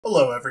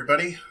Hello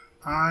everybody,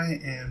 I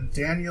am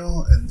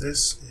Daniel and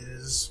this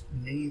is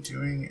me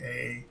doing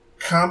a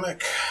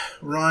comic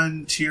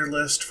run tier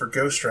list for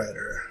Ghost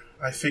Rider.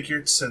 I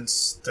figured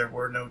since there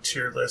were no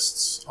tier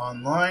lists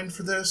online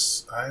for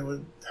this, I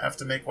would have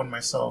to make one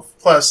myself.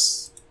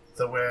 Plus,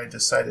 the way I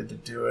decided to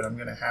do it, I'm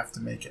going to have to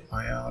make it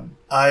my own.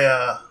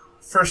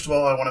 First of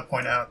all, I want to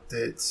point out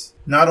that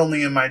not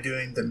only am I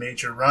doing the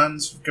major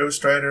runs of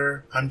Ghost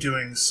Rider, I'm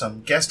doing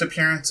some guest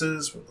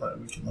appearances.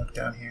 We can look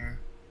down here.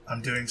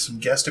 I'm doing some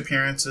guest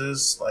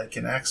appearances, like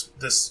in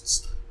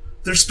there's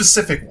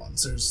specific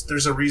ones.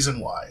 There's a reason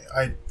why.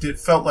 It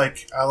felt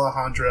like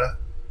Alejandra,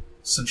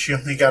 since she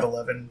only got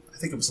 11, I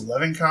think it was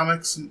 11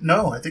 comics.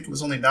 No, I think it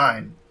was only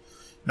 9.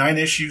 9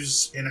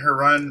 issues in her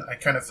run. I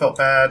kind of felt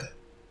bad,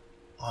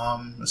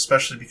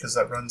 especially because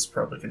that run's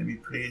probably going to be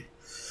pretty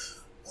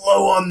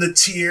low on the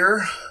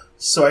tier.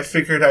 So I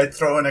figured I'd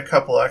throw in a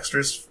couple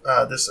extras.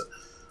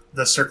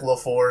 The Circle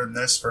of 4 and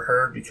this for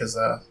her because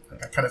I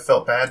kind of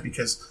felt bad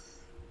because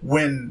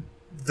when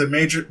the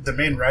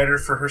main writer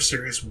for her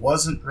series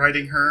wasn't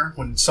writing her,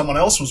 when someone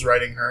else was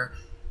writing her,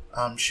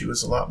 she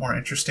was a lot more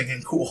interesting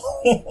and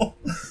cool.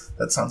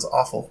 That sounds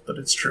awful, but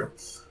it's true.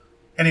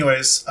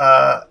 Anyways,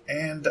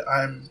 and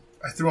I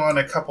threw on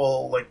a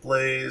couple like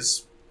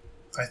Blaze.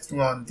 I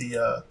threw on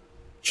the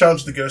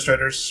Challenge of the Ghost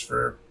Riders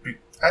for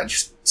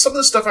some of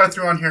the stuff I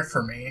threw on here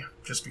for me,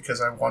 just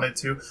because I wanted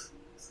to.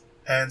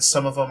 And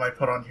some of them I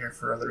put on here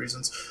for other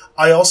reasons.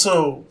 I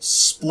also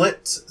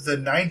split the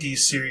 90s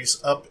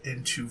series up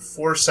into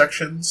 4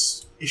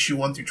 sections. Issue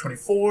 1 through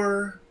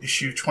 24,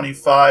 issue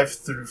 25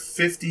 through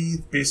 50,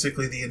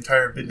 basically the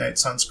entire Midnight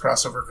Suns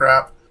crossover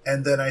crap.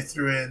 And then I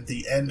threw in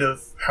the end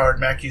of Howard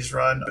Mackey's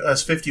run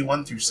as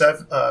 51 through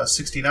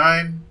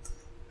 69,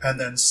 and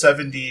then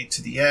 70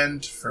 to the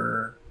end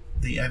for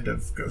the end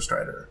of Ghost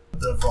Rider,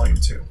 the Volume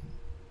 2.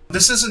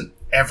 This isn't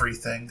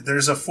everything.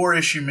 There's a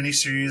 4-issue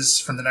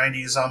miniseries from the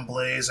 90s on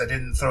Blaze. I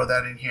didn't throw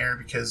that in here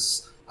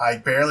because I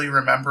barely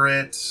remember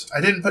it. I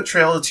didn't put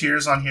Trail of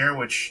Tears on here,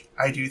 which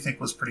I do think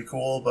was pretty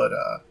cool, but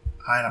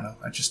I don't know.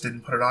 I just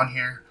didn't put it on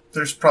here.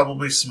 There's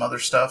probably some other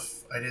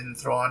stuff I didn't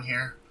throw on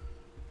here,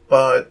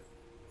 but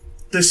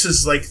this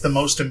is like the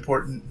most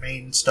important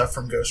main stuff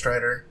from Ghost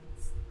Rider,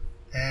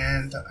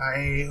 and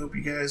I hope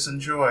you guys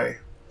enjoy.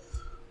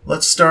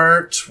 Let's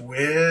start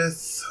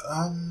with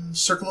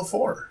Circle of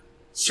 4.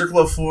 Circle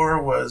of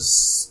 4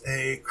 was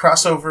a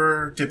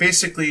crossover to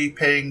basically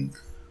paying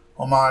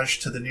homage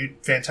to the new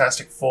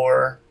Fantastic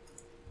Four.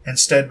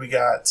 Instead, we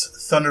got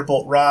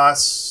Thunderbolt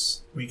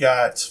Ross, we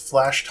got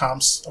Flash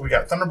Thompson, we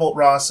got Thunderbolt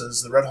Ross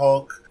as the Red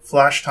Hulk,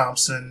 Flash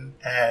Thompson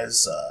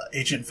as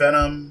Agent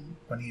Venom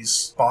when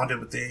he's bonded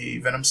with the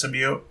Venom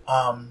symbiote.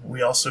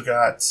 We also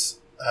got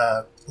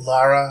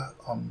Lara,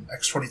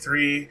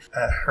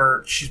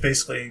 X-23, she's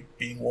basically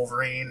being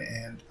Wolverine,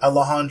 and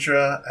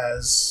Alejandra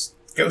as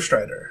Ghost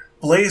Rider.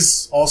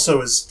 Blaze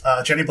also is,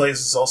 Jenny Blaze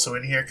is also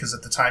in here because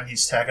at the time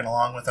he's tagging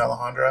along with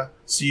Alejandra.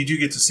 So you do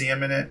get to see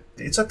him in it.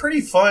 It's a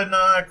pretty fun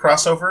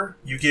crossover.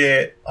 You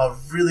get a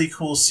really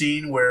cool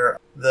scene where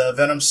the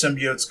Venom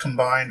symbiote's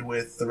combined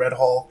with the Red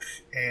Hulk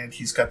and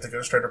he's got the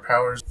Ghost Rider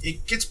powers.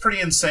 It gets pretty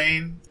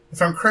insane.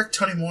 If I'm correct,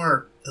 Tony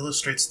Moore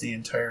illustrates the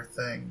entire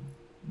thing.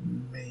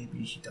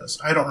 Maybe he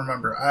does. I don't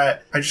remember.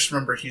 I just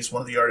remember he's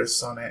one of the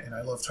artists on it and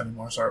I love Tony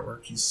Moore's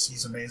artwork.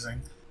 He's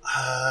amazing.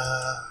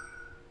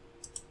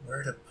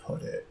 Where to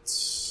put it?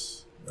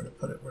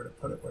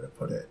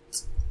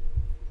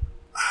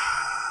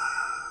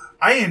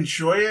 I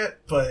enjoy it,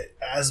 but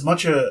as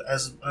much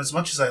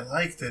as I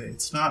liked it,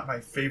 it's not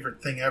my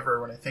favorite thing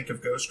ever when I think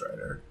of Ghost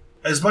Rider.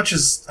 As much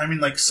as, I mean,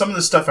 like, some of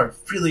the stuff I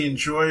really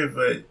enjoy,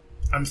 but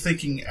I'm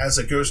thinking as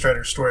a Ghost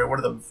Rider story,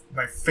 what are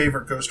my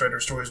favorite Ghost Rider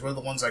stories? What are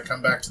the ones I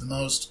come back to the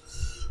most?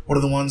 What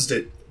are the ones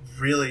that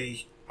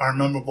really are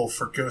memorable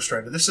for Ghost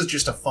Rider? This is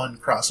just a fun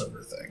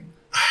crossover thing.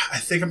 I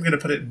think I'm going to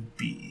put it in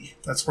B.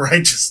 That's where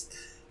I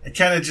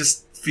kind of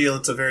just feel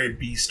it's a very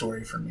B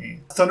story for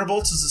me.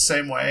 Thunderbolts is the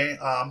same way.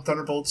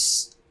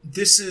 Thunderbolts,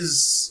 this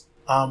is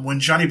when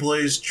Johnny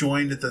Blaze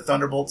joined the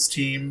Thunderbolts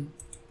team.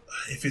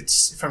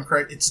 If I'm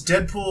correct, it's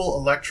Deadpool,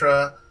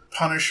 Elektra,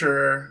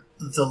 Punisher,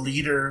 the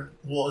Leader.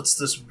 Well, it's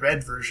this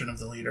red version of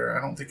the Leader.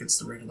 I don't think it's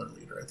the regular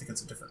Leader. I think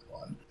it's a different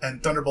one.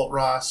 And Thunderbolt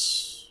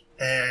Ross.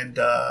 And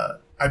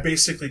I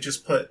basically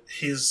just put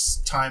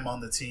his time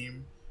on the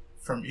team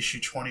from issue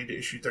 20 to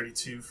issue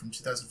 32 from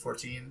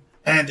 2014.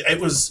 And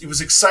it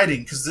was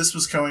exciting because this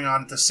was going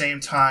on at the same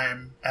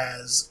time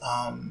as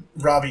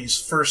Robbie's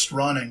first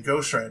run in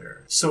Ghost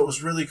Rider. So it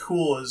was really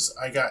cool as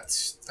I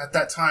got, at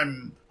that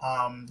time,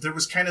 there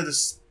was kind of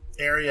this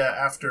area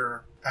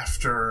after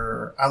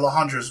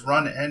Alejandra's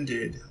run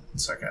ended. 1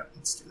 second,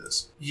 let's do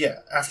this. Yeah,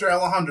 after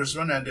Alejandra's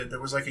run ended,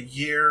 there was like a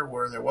year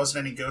where there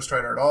wasn't any Ghost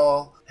Rider at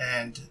all,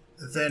 and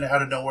then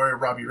out of nowhere,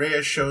 Robbie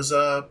Reyes shows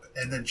up,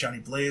 and then Johnny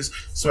Blaze.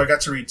 So I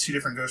got to read 2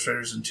 different Ghost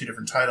Riders in 2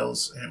 different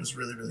titles, and it was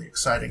really, really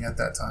exciting at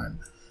that time.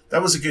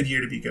 That was a good year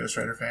to be a Ghost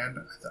Rider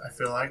fan, I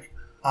feel like.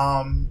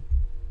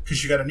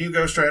 Because you got a new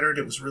Ghost Rider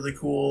that was really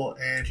cool,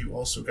 and you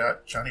also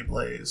got Johnny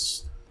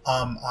Blaze.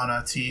 on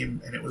a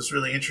team, and it was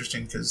really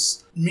interesting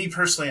because me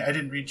personally, I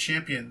didn't read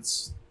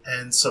Champions,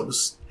 and so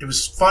it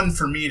was fun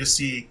for me to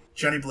see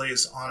Johnny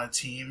Blaze on a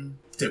team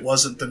that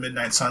wasn't the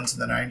Midnight Suns in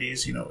the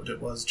 90s. You know,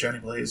 it was Johnny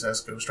Blaze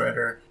as Ghost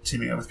Rider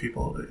teaming up with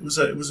people. It was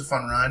a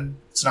fun run.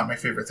 It's not my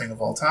favorite thing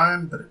of all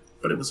time,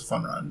 but it was a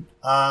fun run.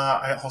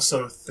 I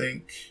also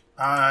think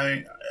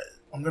I'm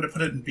going to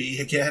put it in B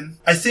again.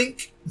 I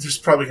think there's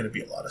probably going to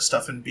be a lot of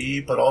stuff in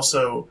B, but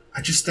also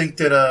I just think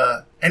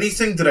that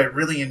anything that I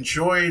really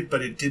enjoyed,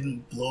 but it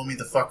didn't blow me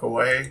the fuck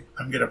away,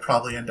 I'm going to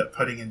probably end up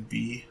putting in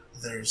B.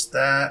 There's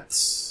that.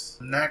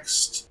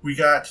 Next, we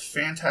got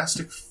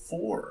Fantastic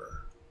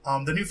Four.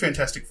 The new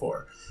Fantastic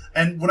Four.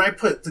 And when I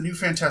put the new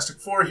Fantastic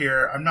Four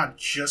here, I'm not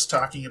just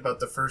talking about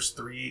the first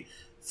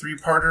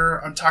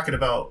three-parter. I'm talking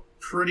about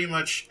pretty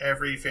much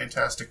every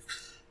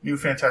new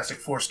Fantastic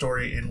Four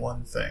story in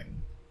one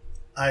thing.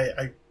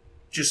 I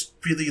just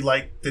really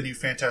like the new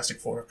Fantastic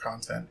Four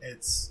content.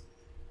 It's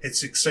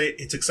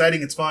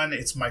exciting, it's fun.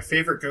 It's my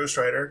favorite Ghost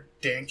Rider,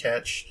 Dan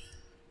Ketch,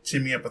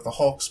 teaming up with the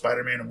Hulk,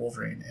 Spider-Man, and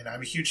Wolverine. And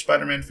I'm a huge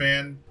Spider-Man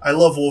fan. I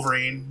love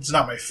Wolverine. He's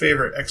not my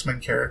favorite X-Men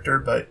character,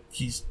 but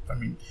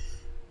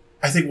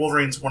I think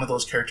Wolverine's one of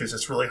those characters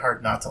that's really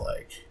hard not to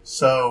like.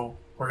 So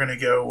we're going to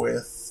go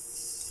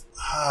with...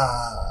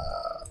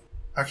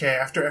 Okay,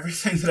 after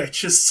everything that I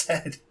just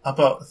said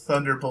about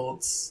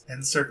Thunderbolts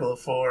and Circle of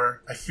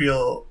Four, I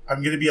feel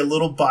I'm going to be a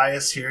little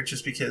biased here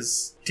just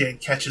because Dan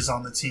Ketch is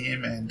on the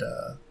team, and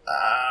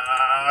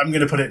I'm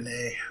going to put it in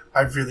A.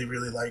 I really,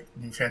 really like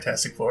New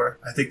Fantastic Four.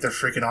 I think they're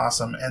freaking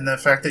awesome. And the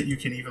fact that you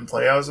can even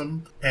play as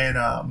them in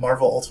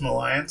Marvel Ultimate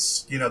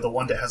Alliance, you know, the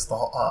one that has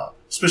the,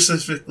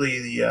 specifically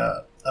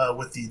the,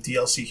 with the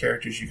DLC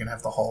characters, you can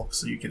have the Hulk,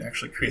 so you can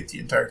actually create the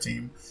entire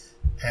team.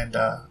 And,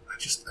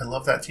 I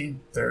love that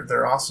team.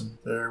 They're awesome.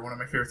 They're one of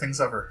my favorite things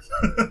ever.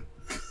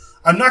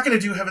 I'm not going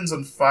to do Heavens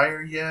on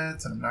Fire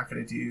yet, and I'm not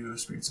going to do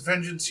Spirits of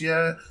Vengeance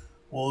yet.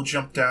 We'll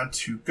jump down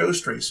to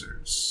Ghost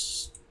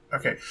Racers.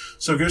 Okay,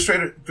 so Ghost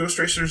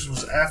Racers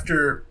was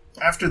after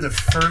the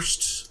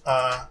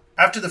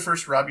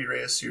first Robbie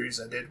Reyes series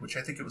I did, which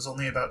I think it was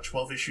only about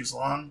 12 issues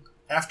long.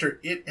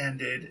 After it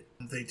ended,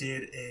 they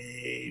did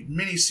a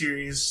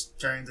mini-series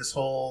during this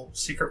whole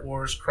Secret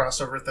Wars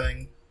crossover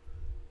thing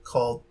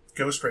called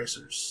Ghost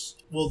Racers.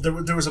 Well,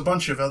 there was a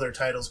bunch of other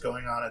titles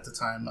going on at the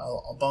time,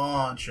 a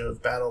bunch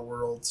of Battle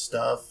World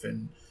stuff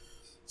and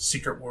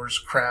Secret Wars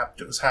crap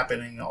that was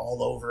happening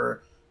all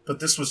over, but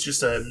this was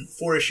just a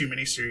 4-issue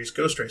miniseries,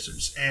 Ghost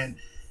Racers, and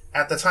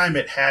at the time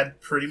it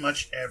had pretty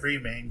much every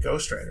main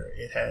Ghost Rider.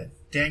 It had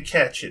Dan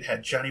Ketch, it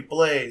had Johnny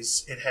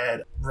Blaze, it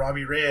had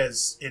Robbie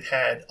Reyes, it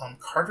had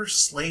Carter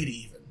Slade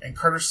even, and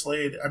Carter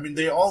Slade, I mean,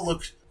 they all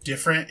looked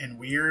different and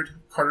weird.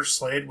 Carter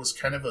Slade was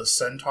kind of a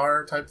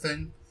centaur type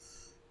thing.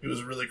 It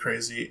was really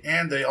crazy.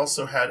 And they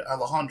also had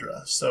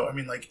Alejandra. So, I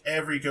mean, like,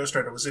 every Ghost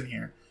Rider was in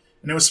here.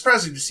 And it was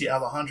surprising to see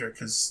Alejandra,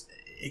 because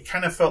it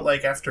kind of felt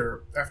like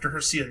after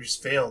her series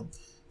failed,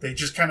 they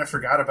just kind of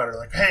forgot about her.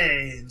 Like,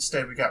 hey,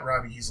 instead we got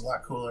Robbie. He's a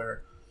lot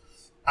cooler.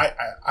 I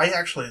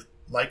actually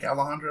like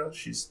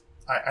Alejandra.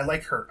 I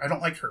like her. I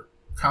don't like her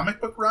comic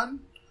book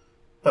run,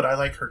 but I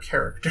like her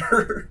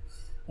character.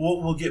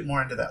 We'll get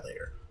more into that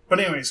later.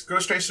 But anyways,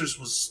 Ghost Racers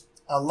was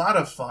a lot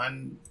of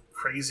fun.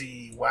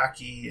 Crazy,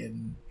 wacky,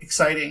 and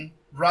exciting.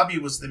 Robbie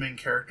was the main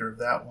character of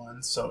that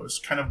one, so it was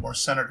kind of more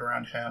centered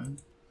around him.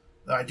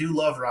 I do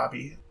love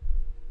Robbie.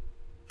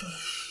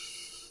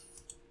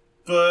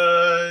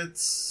 But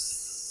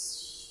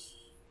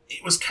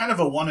it was kind of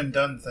a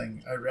one-and-done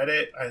thing. I read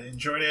it, I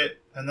enjoyed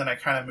it, and then I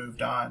kind of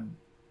moved on.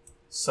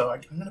 So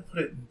I'm going to put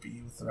it in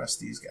B with the rest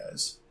of these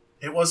guys.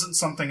 It wasn't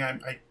something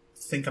I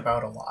think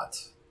about a lot.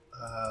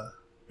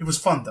 It was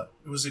fun, though.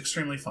 It was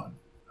extremely fun.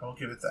 I will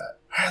give it that.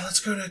 Alright, let's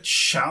go to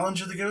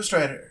Challenge of the Ghost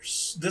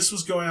Riders. This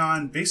was going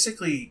on,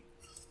 basically,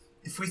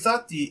 if we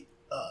thought the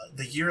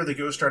year of the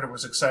Ghost Rider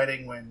was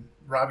exciting when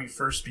Robbie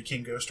first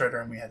became Ghost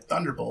Rider and we had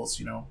Thunderbolts,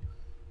 you know,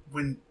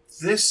 when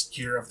this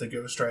year of the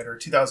Ghost Rider,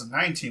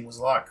 2019, was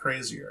a lot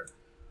crazier.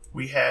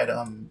 We had,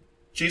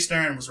 Jason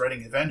Aaron was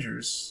writing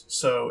Avengers,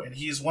 and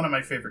he's one of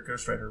my favorite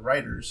Ghost Rider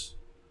writers.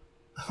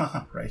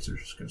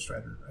 Ghost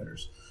Rider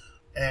writers.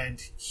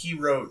 And he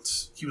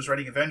was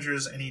writing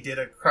Avengers, and he did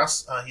a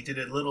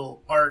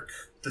little arc,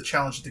 the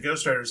Challenge of the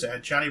Ghost Riders, that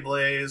had Johnny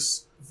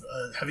Blaze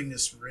having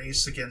this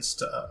race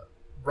against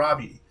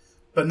Robbie.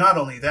 But not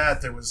only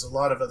that, there was a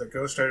lot of other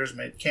Ghost Riders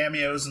made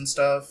cameos and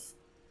stuff,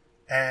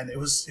 and it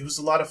was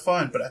a lot of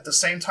fun. But at the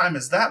same time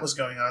as that was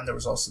going on, there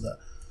was also the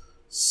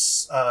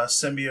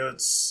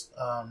Symbiote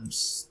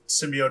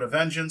of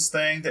Vengeance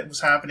thing that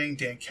was happening.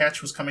 Dan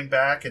Ketch was coming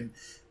back, and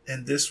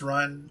in this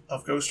run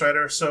of Ghost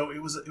Rider, so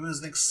it was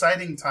an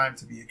exciting time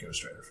to be a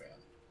Ghost Rider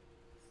fan,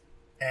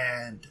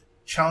 and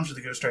Challenge of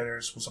the Ghost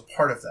Riders was a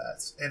part of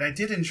that, and I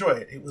did enjoy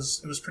it. It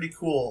was pretty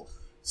cool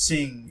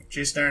seeing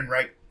Jason Aaron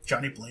write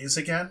Johnny Blaze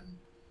again,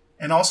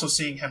 and also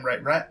seeing him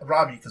write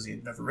Robbie, because he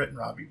had never written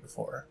Robbie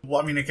before. Well,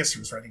 I mean, I guess he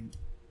was writing.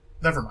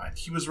 Never mind,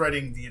 he was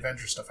writing the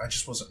Avengers stuff. I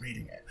just wasn't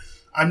reading it.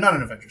 I'm not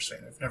an Avengers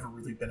fan. I've never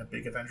really been a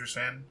big Avengers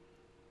fan.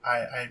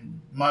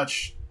 I'm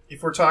much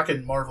if we're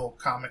talking Marvel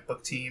comic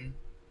book team,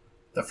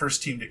 the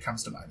first team that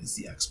comes to mind is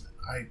the X-Men.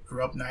 I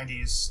grew up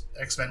 90s.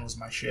 X-Men was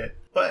my shit.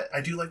 But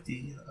I do like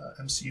the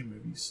MCU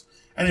movies.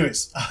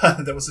 Anyways,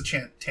 that was a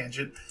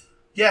tangent.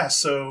 Yeah,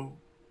 so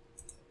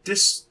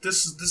this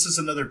is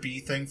another B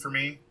thing for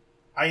me.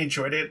 I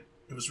enjoyed it.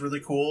 It was really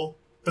cool.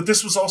 But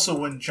this was also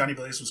when Johnny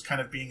Blaze was kind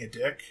of being a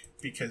dick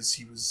because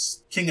he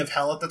was king of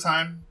hell at the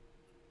time.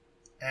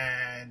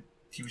 And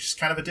he was just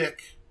kind of a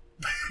dick.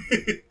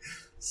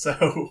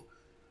 So,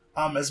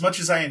 as much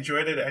as I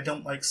enjoyed it, I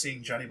don't like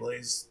seeing Johnny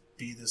Blaze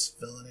be this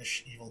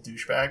villainish evil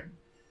douchebag.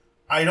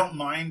 I don't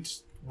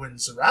mind when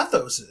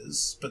Zarathos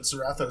is, but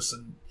Zarathos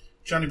and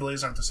Johnny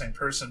Blaze aren't the same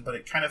person, but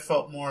it kind of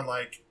felt more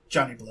like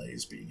Johnny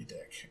Blaze being a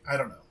dick. I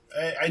don't know.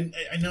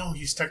 I know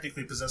he's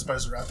technically possessed by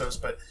Zarathos,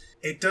 but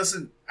it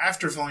doesn't...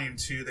 After Volume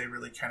 2, they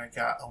really kind of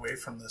got away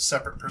from the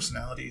separate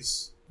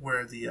personalities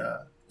where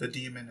the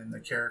demon and the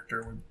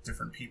character were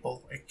different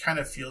people. It kind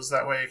of feels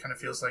that way. It kind of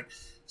feels like...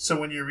 So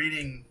when you're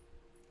reading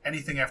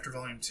anything after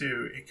Volume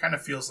 2, it kind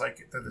of feels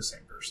like they're the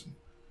same person.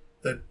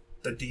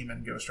 The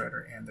demon, Ghost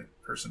Rider, and the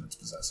person it's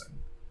possessing.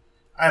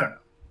 I don't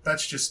know.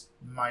 That's just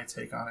my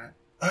take on it.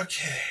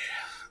 Okay.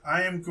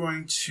 I'm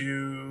going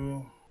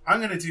to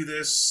do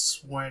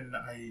this when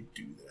I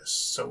do this.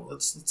 So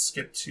let's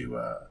skip to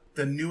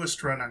the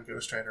newest run on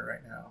Ghost Rider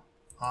right now.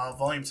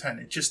 Volume 10.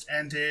 It just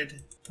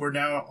ended. We're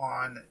now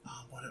on...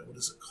 what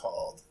is it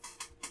called?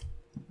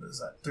 What is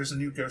that? There's a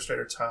new Ghost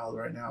Rider tile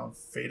right now.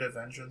 Fate of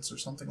Vengeance or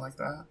something like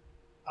that.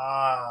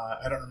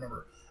 I don't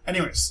remember.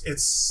 Anyways,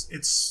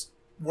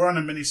 we're on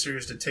a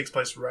mini-series that takes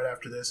place right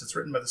after this. It's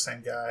written by the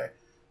same guy.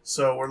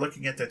 So we're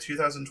looking at the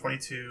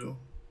 2022...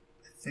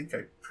 I think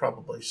I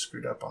probably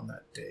screwed up on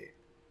that date.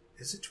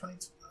 Is it 20?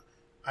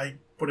 I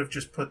would have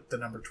just put the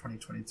number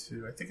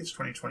 2022. I think it's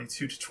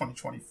 2022 to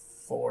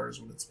 2024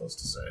 is what it's supposed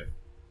to say.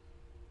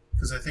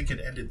 Because I think it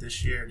ended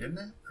this year, didn't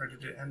it? Or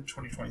did it end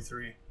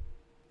 2023?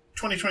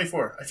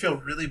 2024. I feel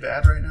really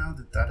bad right now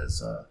that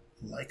is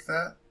like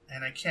that.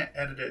 And I can't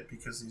edit it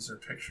because these are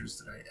pictures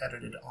that I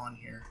edited on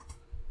here.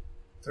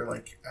 They're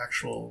like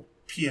actual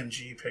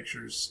PNG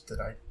pictures that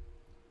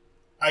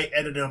I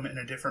edited them in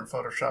a different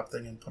Photoshop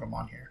thing and put them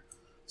on here.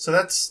 So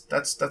that's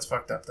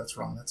fucked up. That's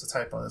wrong. That's a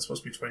typo. That's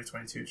supposed to be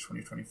 2022 to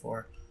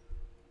 2024.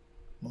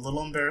 I'm a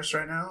little embarrassed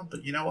right now,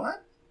 but you know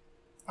what?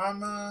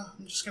 I'm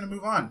just gonna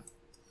move on.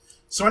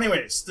 So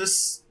anyways,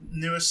 this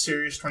newest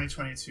series,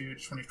 2022 to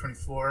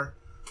 2024,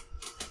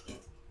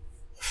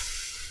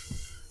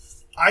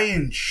 I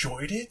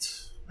enjoyed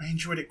it. I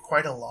enjoyed it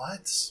quite a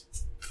lot,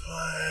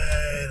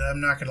 but I'm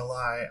not gonna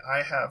lie.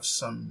 I have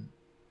some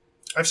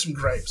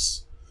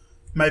gripes.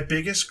 My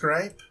biggest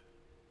gripe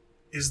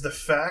is the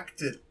fact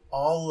that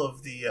all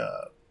of the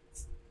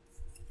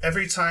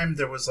every time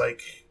you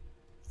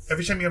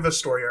have a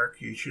story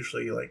arc, it's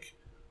usually like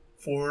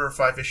 4 or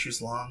 5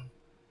 issues long.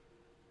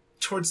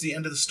 Towards the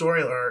end of the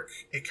story arc,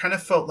 it kind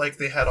of felt like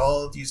they had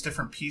all of these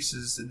different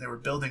pieces and they were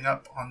building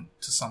up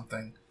onto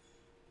something,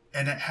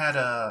 and it had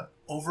a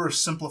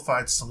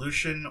oversimplified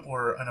solution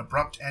or an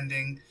abrupt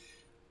ending.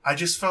 I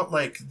just felt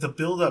like the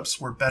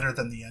build-ups were better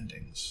than the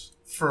endings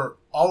for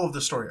all of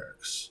the story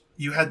arcs.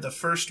 You had the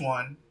first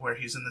one where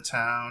he's in the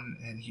town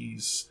and he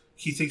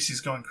thinks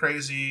he's going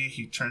crazy.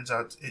 He turns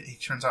out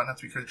not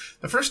to be crazy.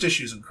 The first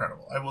issue is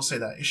incredible. I will say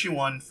that. Issue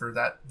 1 for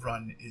that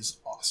run is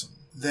awesome.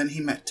 Then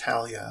he met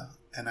Talia,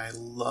 and I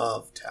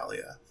love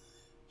Talia.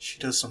 She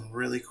does some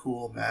really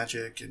cool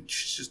magic, and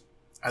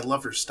I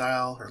love her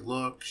style, her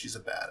look. She's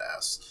a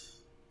badass.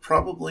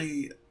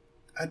 Probably,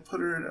 I'd put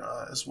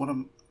her as one of...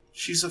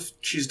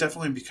 She's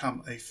definitely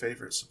become a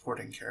favorite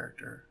supporting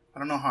character. I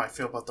don't know how I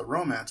feel about the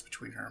romance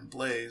between her and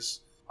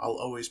Blaze. I'll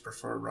always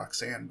prefer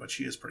Roxanne, but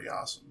she is pretty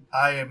awesome.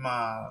 I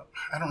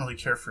don't really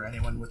care for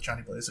anyone with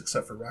Johnny Blaze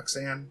except for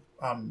Roxanne.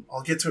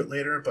 I'll get to it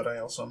later, but I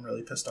also am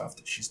really pissed off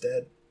that she's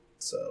dead.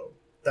 So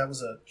that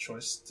was a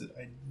choice that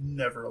I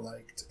never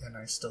liked, and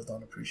I still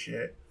don't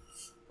appreciate.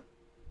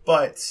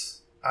 But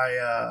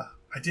I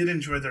did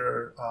enjoy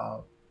their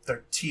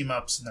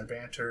team-ups and their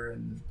banter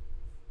and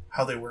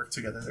how they work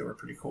together. They were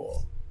pretty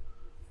cool.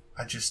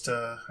 I just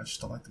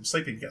don't like them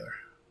sleeping together.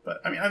 But,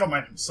 I mean, I don't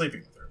mind him sleeping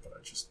with her, but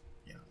I just,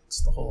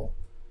 it's the whole...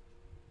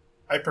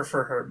 I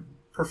prefer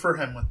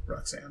him with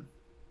Roxanne.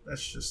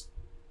 That's just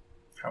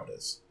how it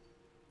is.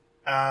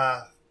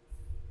 I'm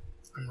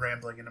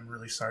rambling, and I'm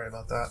really sorry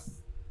about that.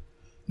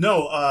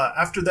 No,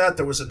 after that,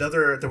 there was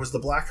the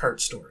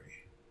Blackheart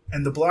story.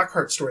 And the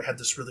Blackheart story had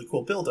this really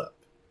cool build-up.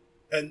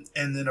 And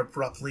then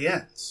abruptly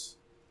ends.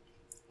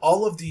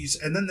 All of these...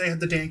 And then they had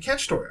the Dan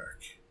Ketch story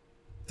arc.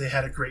 They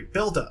had a great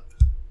build-up.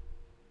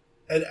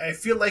 And I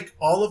feel like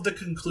all of the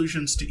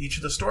conclusions to each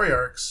of the story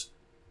arcs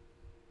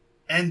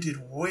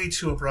ended way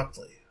too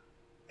abruptly.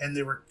 And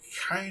they were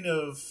kind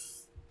of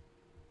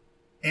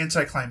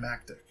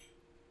anticlimactic.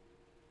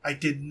 I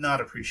did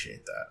not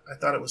appreciate that. I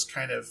thought it was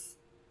kind of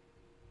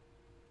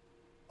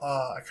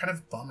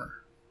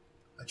bummer.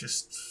 I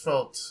just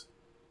felt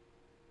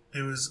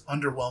it was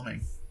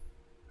underwhelming.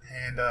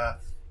 And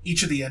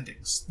each of the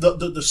endings,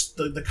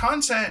 the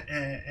content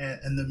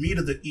and the meat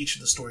of each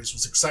of the stories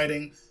was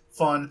exciting,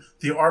 fun.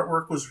 The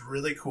artwork was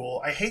really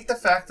cool. I hate the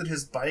fact that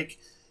his bike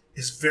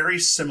is very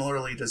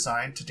similarly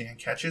designed to Dan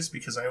Ketch's,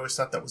 because I always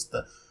thought that was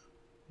the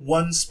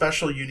one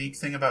special, unique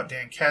thing about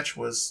Dan Ketch,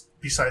 was,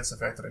 besides the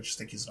fact that I just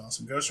think he's an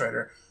awesome Ghost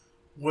Rider,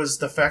 was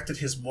the fact that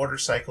his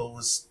motorcycle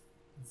was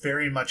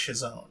very much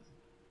his own.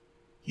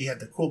 He had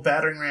the cool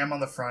battering ram on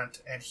the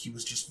front, and he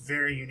was just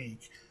very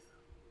unique.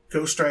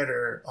 Ghost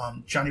Rider,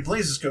 Johnny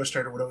Blaze's Ghost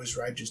Rider would always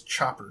ride just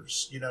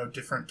choppers, you know,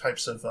 different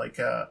types of, like,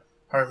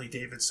 Harley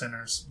Davidson,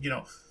 or, you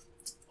know,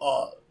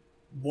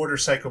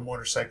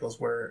 motorcycles,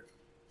 where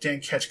Dan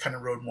Ketch kind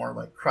of rode more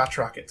like crotch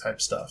rocket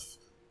type stuff.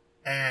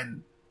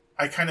 And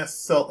I kind of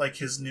felt like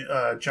his new,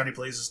 Johnny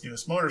Blaze's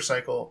newest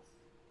motorcycle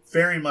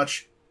very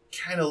much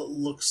kind of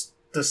looks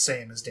the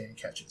same as Dan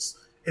Ketch's.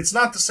 It's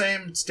not the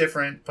same, it's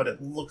different, but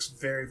it looks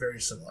very,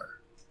 very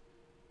similar.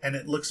 And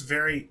it looks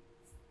very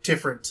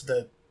different to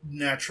the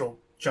natural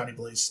Johnny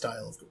Blaze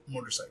style of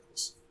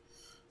motorcycles.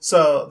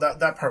 So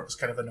that part was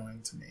kind of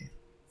annoying to me.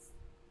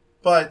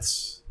 But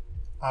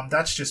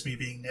that's just me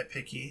being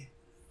nitpicky.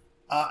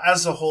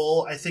 As a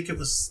whole, I think it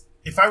was,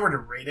 if I were to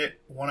rate it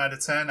 1 out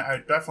of 10, I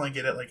would definitely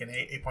get it like an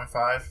 8,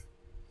 8.5.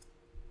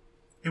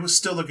 It was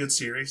still a good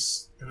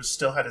series. It was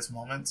still had its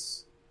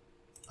moments.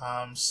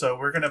 So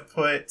we're going to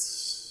put,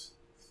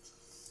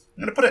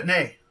 I'm going to put it an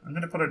A. I'm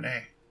going to put it an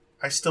A.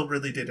 I still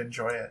really did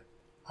enjoy it.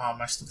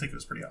 I still think it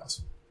was pretty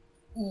awesome.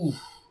 Ooh.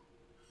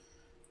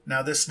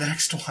 Now this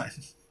next one,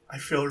 I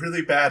feel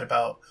really bad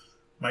about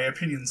my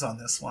opinions on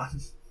this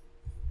one.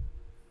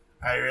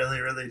 I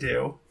really, really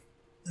do.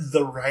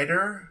 The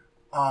writer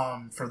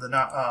for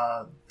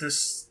the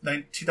this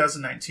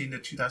 2019 to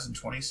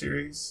 2020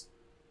 series,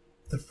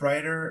 the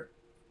writer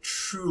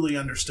truly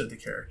understood the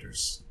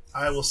characters.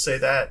 I will say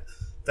that.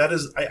 That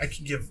is, I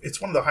can give, it's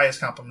one of the highest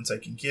compliments I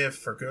can give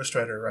for Ghost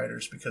Rider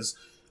writers, because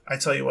I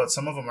tell you what,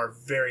 some of them are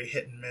very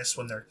hit and miss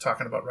when they're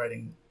talking about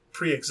writing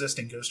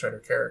pre-existing Ghost Rider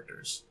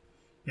characters.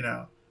 You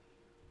know,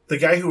 the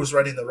guy who was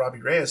writing the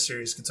Robbie Reyes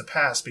series gets a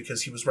pass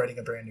because he was writing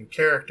a brand new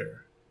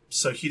character.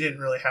 So he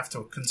didn't really have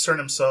to concern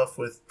himself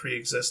with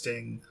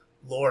pre-existing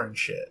lore and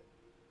shit.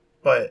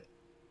 But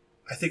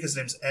I think his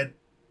name's Ed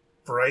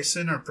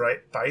Bryson or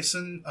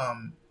Bison.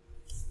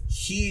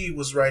 He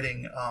was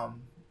writing,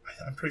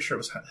 I'm pretty sure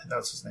that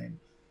was his name,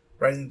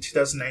 writing the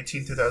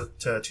 2019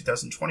 to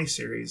 2020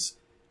 series.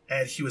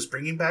 And he was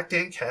bringing back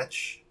Dan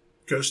Ketch.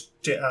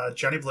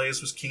 Johnny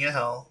Blaze was King of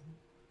Hell.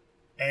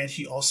 And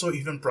he also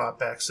even brought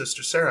back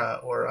Sister Sarah,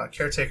 or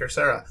Caretaker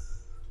Sarah.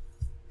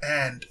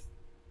 And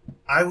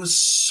I was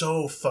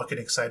so fucking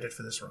excited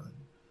for this run.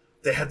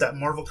 They had that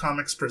Marvel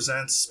Comics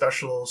Presents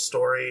special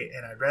story,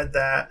 and I read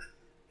that.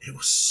 It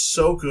was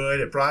so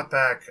good. It brought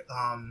back,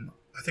 I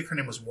think her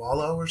name was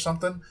Wallow or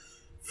something,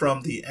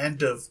 from the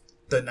end of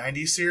the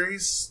 90s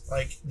series.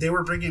 Like, they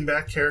were bringing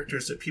back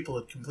characters that people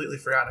had completely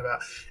forgotten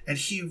about, and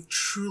he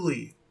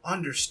truly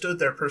understood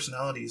their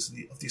personalities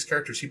of these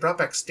characters. He brought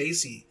back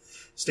Stacy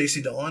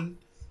Dolan.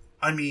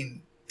 I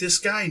mean, this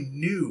guy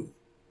knew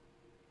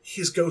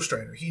his Ghost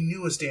Rider. He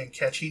knew his Dan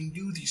Ketch. He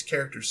knew these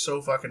characters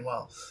so fucking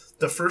well.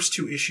 The first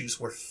 2 issues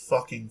were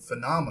fucking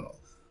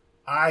phenomenal.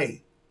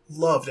 I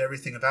loved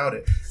everything about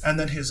it. And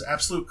then his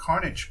Absolute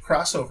Carnage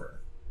crossover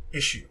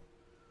issue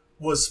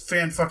was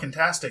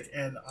fan-fucking-tastic.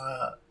 And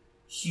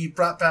he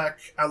brought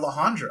back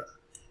Alejandra.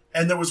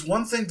 And there was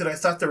one thing that I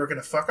thought they were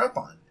going to fuck up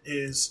on,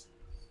 is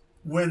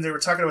when they were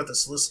talking about the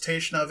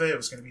solicitation of it, it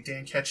was going to be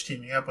Dan Ketch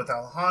teaming up with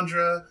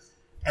Alejandra.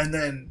 And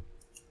then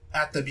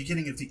at the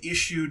beginning of the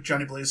issue,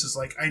 Johnny Blaze is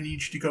like, I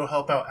need you to go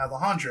help out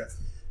Alejandra.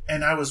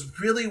 And I was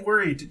really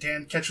worried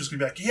Dan Ketch was going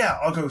to be like, yeah,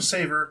 I'll go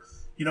save her.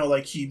 You know,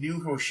 like, he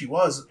knew who she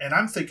was. And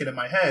I'm thinking in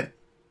my head,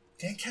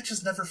 Dan Ketch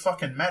has never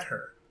fucking met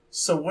her.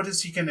 So what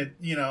is he going to,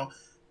 you know?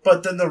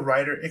 But then the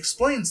writer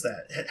explains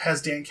that. It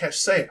has Dan Ketch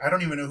say, I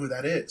don't even know who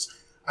that is.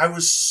 I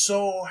was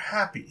so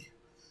happy.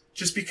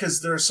 Just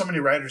because there are so many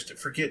writers that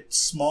forget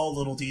small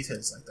little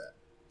details like that.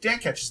 Dan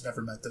Ketch has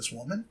never met this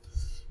woman.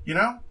 You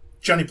know?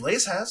 Johnny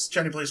Blaze has.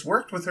 Johnny Blaze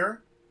worked with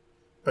her.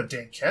 But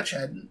Dan Ketch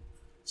hadn't.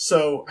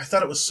 So I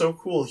thought it was so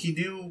cool. He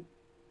knew,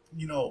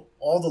 you know,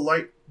 all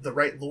the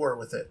right lore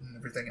with it and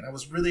everything. And I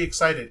was really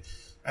excited.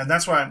 And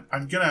that's why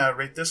I'm going to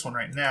rate this one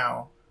right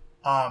now.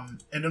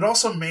 And it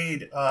also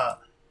made...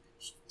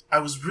 I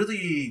was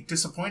really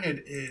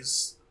disappointed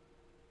is...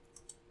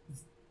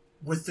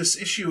 with this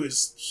issue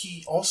is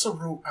he also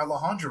wrote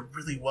Alejandra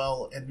really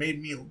well and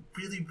made me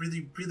really,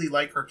 really, really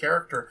like her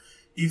character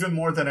even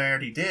more than I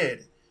already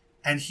did.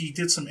 And he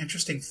did some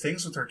interesting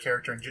things with her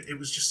character. And it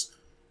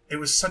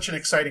was such an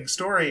exciting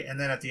story. And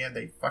then at the end,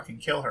 they fucking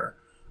kill her.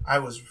 I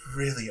was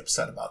really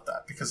upset about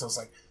that because I was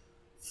like,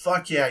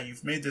 fuck yeah,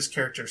 you've made this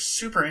character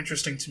super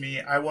interesting to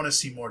me. I want to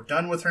see more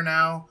done with her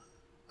now.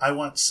 I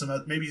want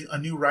maybe a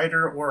new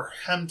writer or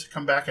him to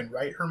come back and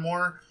write her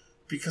more,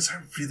 because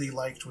I really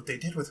liked what they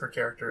did with her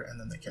character, and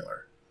then they kill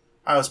her.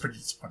 I was pretty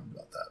disappointed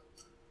about that.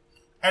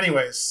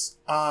 Anyways,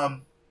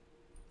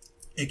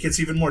 it gets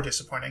even more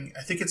disappointing.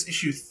 I think it's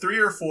issue 3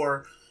 or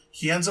 4.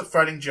 He ends up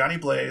fighting Johnny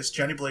Blaze.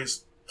 Johnny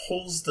Blaze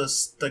pulls the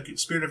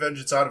Spirit of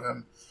Vengeance out of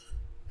him,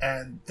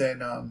 and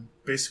then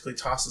basically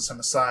tosses him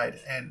aside.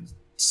 And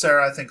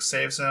Sarah, I think,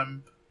 saves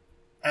him.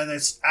 And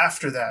it's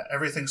after that,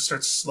 everything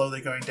starts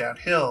slowly going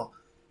downhill,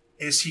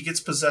 is he gets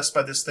possessed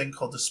by this thing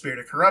called the Spirit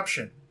of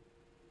Corruption.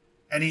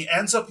 And he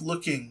ends up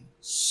looking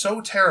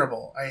so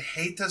terrible. I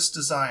hate this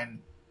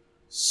design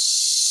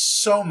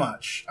so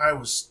much. I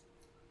was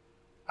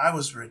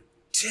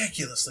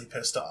ridiculously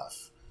pissed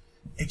off.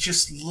 It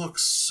just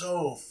looks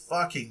so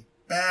fucking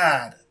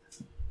bad.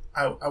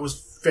 I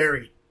was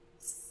very,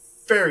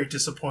 very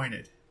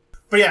disappointed.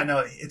 But yeah,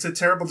 no, it's a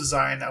terrible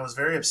design. I was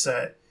very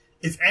upset.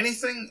 If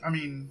anything, I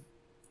mean,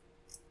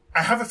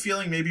 I have a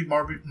feeling maybe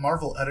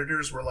Marvel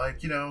editors were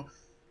like,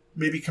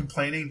 maybe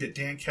complaining that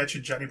Dan Ketch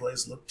and Johnny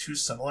Blaze looked too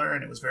similar,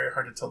 and it was very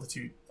hard to tell the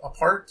two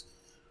apart.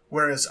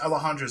 Whereas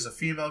Alejandra is a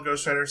female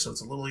Ghost Rider, so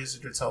it's a little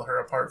easier to tell her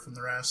apart from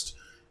the rest.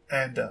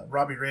 And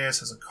Robbie Reyes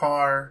has a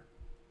car.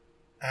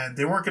 And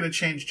they weren't going to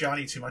change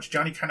Johnny too much.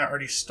 Johnny kind of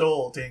already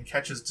stole Dan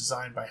Ketch's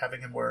design by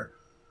having him wear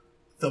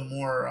the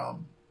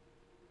more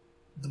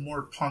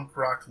punk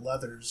rock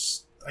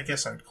leathers. I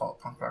guess I would call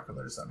it punk rock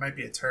leathers. That might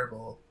be a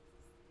terrible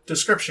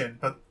description,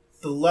 but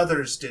the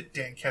leathers that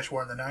Dan Ketch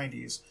wore in the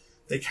 90s,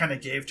 they kind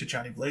of gave to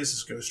Johnny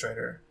Blaze's Ghost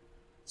Rider.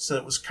 So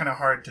it was kind of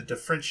hard to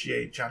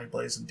differentiate Johnny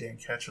Blaze and Dan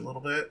Ketch a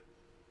little bit.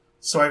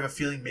 So I have a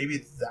feeling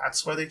maybe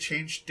that's why they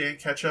changed Dan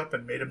Ketch up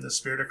and made him the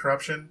Spirit of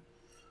Corruption.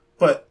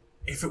 But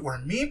if it were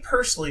me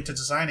personally to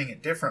designing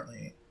it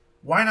differently,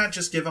 why not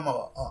just give him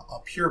a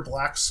pure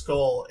black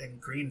skull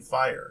and green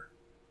fire?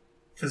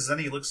 Because then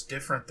he looks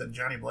different than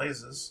Johnny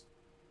Blaze's.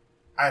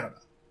 I don't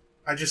know.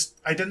 I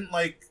didn't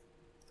like...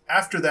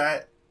 After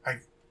that, I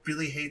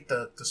really hate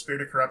the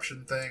Spirit of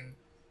Corruption thing.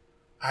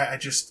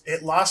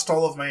 It lost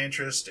all of my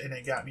interest, and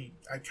it got me...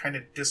 I kind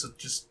of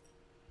just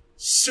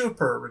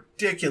super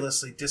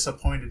ridiculously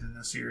disappointed in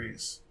the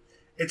series.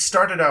 It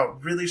started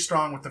out really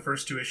strong with the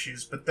first 2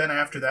 issues, but then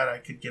after that I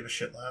could give a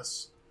shit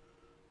less.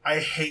 I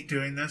hate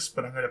doing this,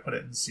 but I'm going to put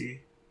it in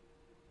C.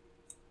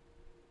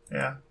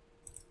 Yeah.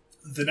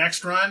 The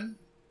next run,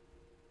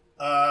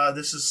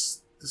 this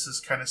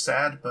is kind of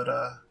sad, but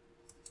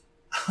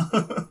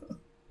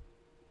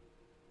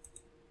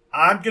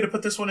I'm going to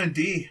put this one in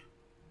D.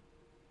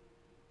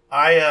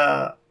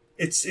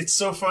 It's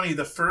so funny.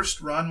 The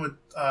first run with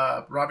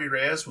Robbie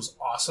Reyes was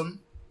awesome.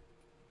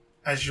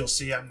 As you'll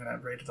see, I'm going to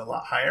rate it a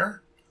lot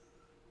higher.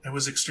 It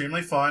was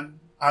extremely fun.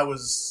 I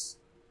was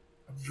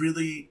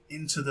really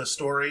into the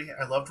story.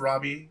 I loved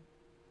Robbie.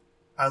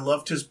 I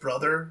loved his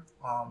brother,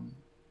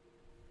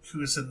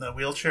 who's in the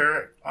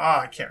wheelchair.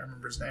 I can't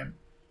remember his name.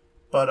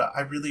 But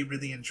I really,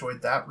 really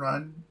enjoyed that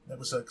run. It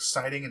was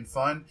exciting and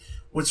fun.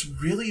 What's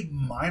really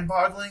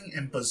mind-boggling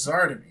and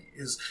bizarre to me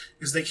is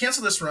they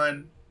cancel this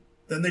run,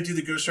 then they do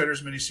the Ghost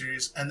Riders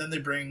miniseries, and then they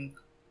bring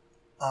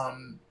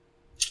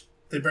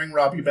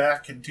Robbie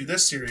back and do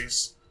this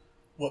series.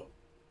 What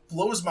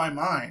blows my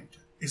mind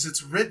is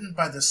it's written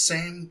by the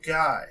same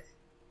guy,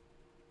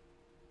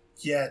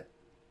 yet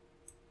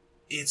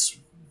it's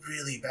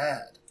really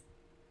bad.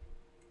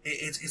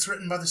 It's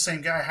written by the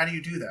same guy. How do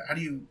you do that? How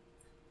do you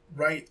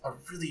write a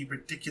really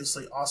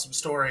ridiculously awesome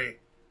story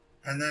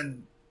and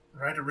then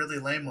write a really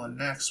lame one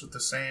next with the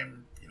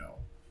same,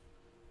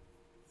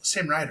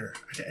 same writer?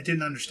 I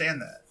didn't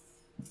understand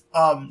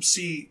that.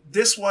 See,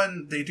 this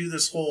one, they do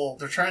this whole...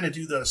 They're trying to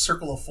do the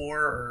Circle of Four,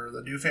 or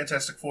the new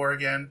Fantastic Four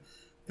again.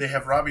 They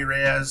have Robbie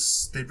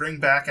Reyes. They bring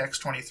back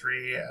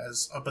X-23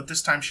 as... but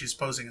this time she's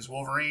posing as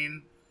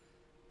Wolverine.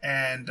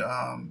 And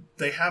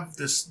they have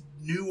this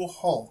new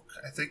Hulk.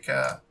 I think...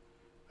 I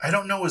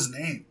don't know his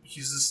name.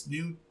 He's this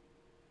new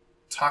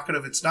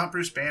talkative... It's not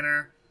Bruce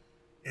Banner.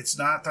 It's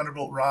not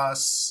Thunderbolt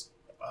Ross.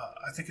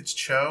 I think it's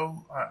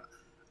Cho.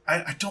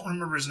 I don't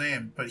remember his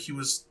name, but he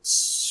was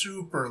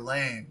super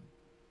lame.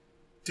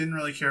 Didn't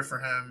really care for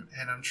him,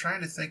 and I'm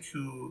trying to think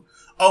who...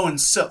 Oh, and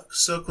Silk.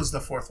 Silk was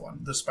the fourth one,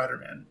 the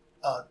Spider-Man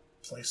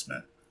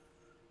placement.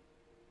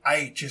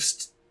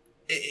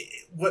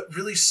 What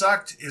really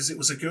sucked is it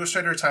was a Ghost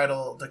Rider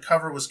title, the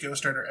cover was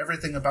Ghost Rider,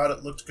 everything about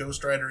it looked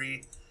Ghost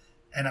Rider-y,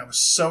 and I was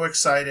so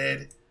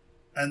excited,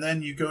 and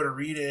then you go to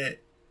read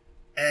it,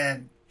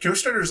 and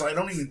Ghost Rider's, I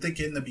don't even think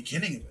in the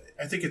beginning of it.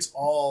 I think it's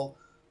all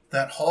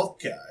that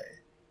Hulk guy,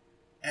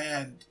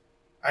 and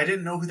I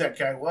didn't know who that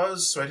guy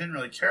was, so I didn't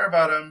really care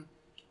about him.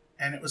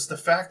 And it was the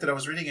fact that I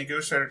was reading a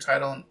Ghost Rider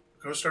title and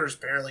Ghost Rider's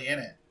barely in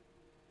it.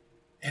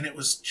 And it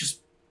was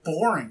just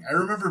boring. I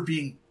remember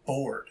being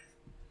bored.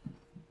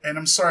 And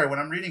I'm sorry, when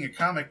I'm reading a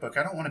comic book,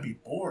 I don't want to be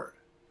bored.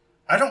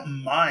 I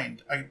don't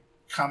mind a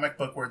comic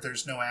book where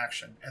there's no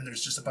action and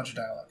there's just a bunch of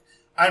dialogue.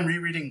 I'm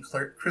rereading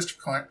Chris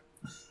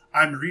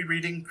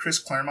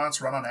Claremont's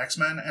run on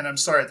X-Men, and I'm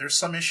sorry, there's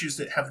some issues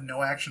that have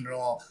no action at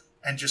all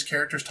and just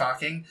characters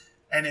talking,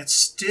 and it's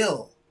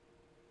still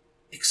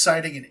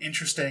exciting and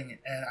interesting,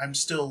 and I'm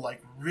still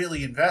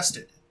really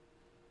invested.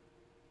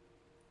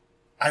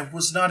 I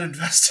was not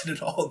invested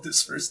at all in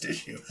this first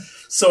issue,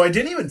 so I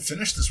didn't even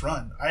finish this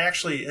run. I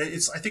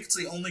think it's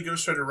the only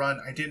Ghost Rider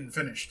run I didn't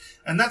finish,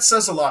 and that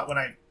says a lot when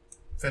I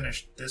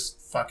finished this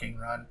fucking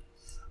run.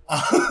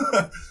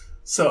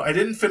 So I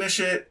didn't finish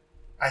it.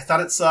 I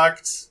thought it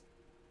sucked.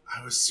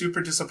 I was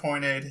super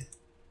disappointed.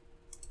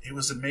 It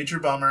was a major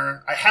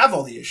bummer. I have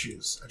all the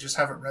issues. I just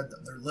haven't read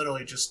them. They're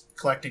literally just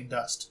collecting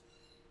dust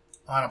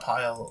on a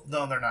pile.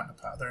 No, they're not in a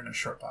pile. They're in a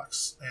short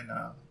box in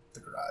the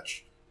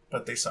garage.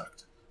 But they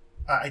sucked.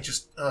 I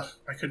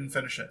couldn't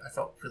finish it. I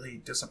felt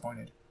really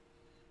disappointed.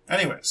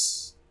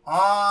 Anyways,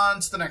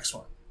 on to the next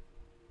one.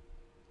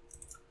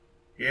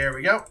 Here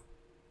we go.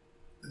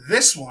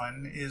 This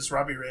one is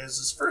Robbie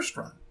Reyes' first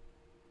run.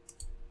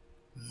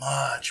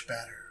 Much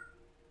better.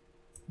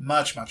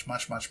 Much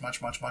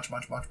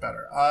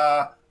better.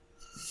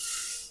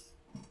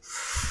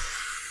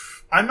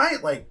 I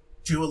might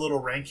do a little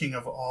ranking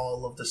of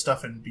all of the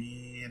stuff in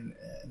B and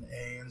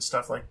A and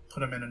stuff, put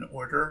them in an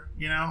order,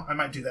 I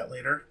might do that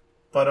later.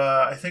 But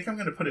I think I'm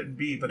going to put it in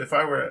B, but if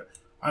I were,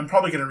 I'm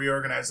probably going to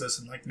reorganize this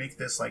and make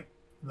this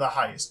the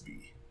highest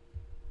B.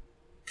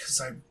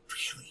 Because I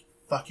really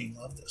fucking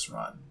love this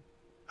run.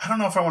 I don't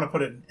know if I want to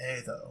put it in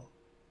A though.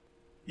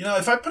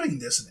 If I'm putting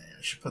this in A,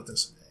 I should put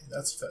this in A.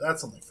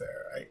 That's only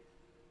fair, right?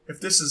 If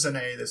this is an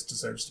A, this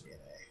deserves to be an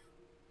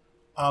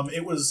A.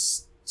 It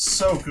was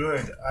so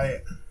good.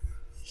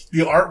 The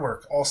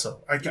artwork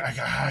also. I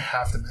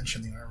have to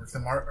mention the artwork. The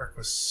artwork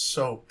was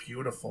so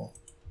beautiful.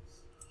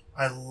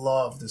 I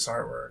love this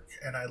artwork,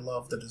 and I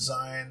love the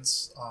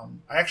designs.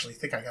 I actually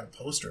think I got a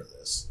poster of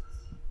this.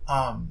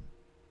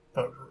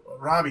 But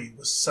Robbie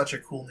was such a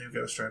cool new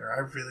Ghost Rider. I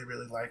really,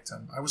 really liked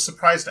him. I was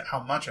surprised at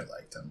how much I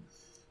liked him,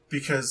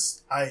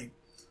 because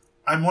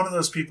I'm one of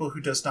those people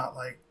who does not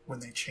like when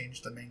they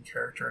change the main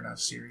character in a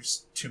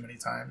series too many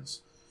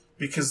times,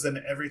 because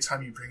then every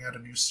time you bring out a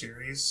new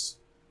series,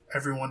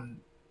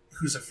 everyone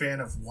who's a fan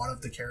of one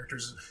of the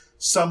characters,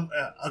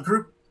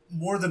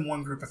 more than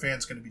one group of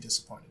fans, going to be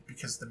disappointed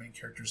because the main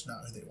character is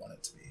not who they want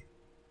it to be.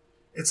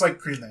 It's like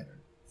Green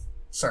Lantern.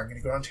 Sorry, I'm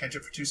going to go on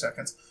tangent for 2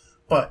 seconds.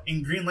 But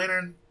in Green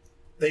Lantern,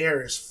 there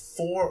was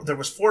 4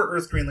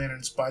 Earth Green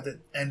Lanterns by the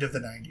end of the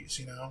 90s,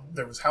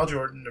 There was Hal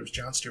Jordan, there was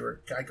John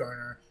Stewart, Guy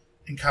Garner,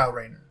 and Kyle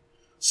Rayner.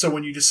 So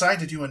when you decide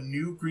to do a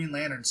new Green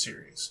Lantern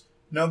series,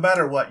 no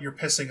matter what, you're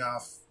pissing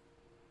off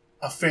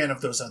a fan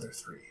of those other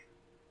 3.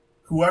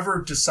 Whoever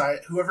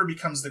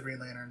becomes the Green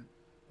Lantern,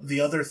 the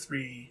other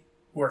 3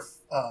 who are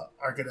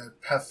going to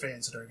have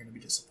fans that are going to be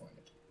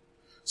disappointed.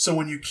 So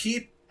when you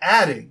keep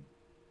adding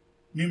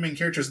new main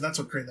characters, and that's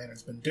what Green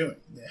Lantern's been doing.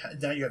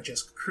 Now you have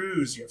Jessica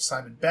Cruz, you have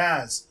Simon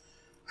Baz.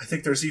 I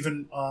think there's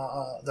even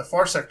the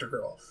Far Sector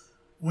girl.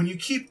 When you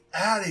keep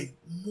adding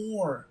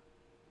more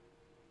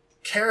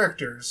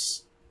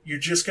characters, you're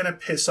just going to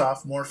piss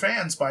off more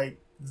fans by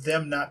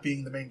them not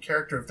being the main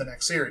character of the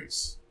next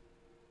series.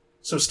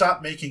 So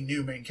stop making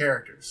new main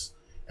characters.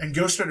 And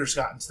Ghost Rider's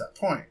gotten to that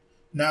point.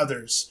 Now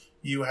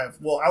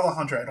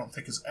Alejandra I don't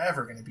think is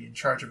ever going to be in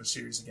charge of a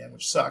series again,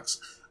 which sucks.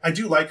 I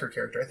do like her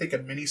character. I think a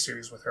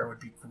miniseries with her would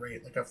be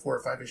great, like a 4 or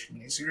 5 issue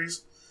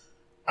miniseries.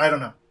 I don't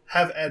know.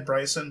 Have Ed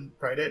Bryson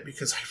write it,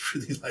 because I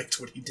really liked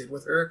what he did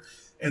with her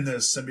in the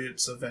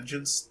Symbiotes of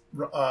Vengeance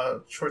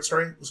short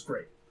story. It was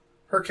great.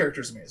 Her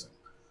character's amazing.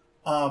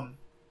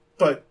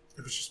 But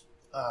it was just...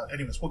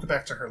 anyways, we'll get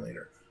back to her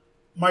later.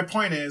 My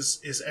point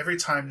is every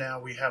time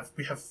now we have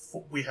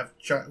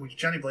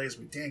Johnny Blaze,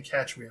 we have Dan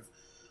Ketch, we have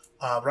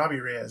Robbie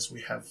Reyes, we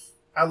have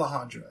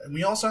Alejandra, and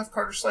we also have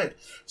Carter Slade.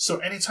 So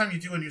anytime you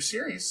do a new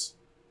series,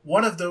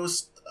 one of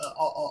those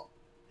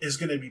is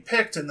going to be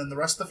picked, and then the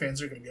rest of the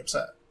fans are going to be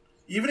upset.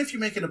 Even if you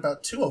make it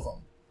about 2 of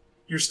them,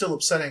 you're still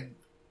upsetting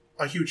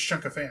a huge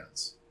chunk of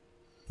fans.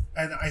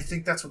 And I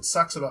think that's what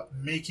sucks about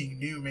making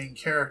new main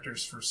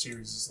characters for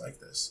series like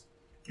this,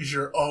 is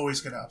you're always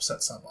going to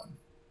upset someone.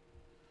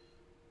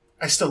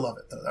 I still love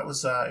it though. That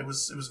was I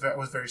was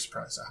very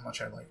surprised at how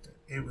much I liked it.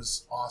 It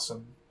was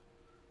awesome.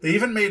 They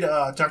even made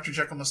Dr.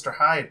 Jekyll, Mr.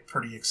 Hyde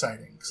pretty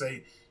exciting, because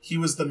he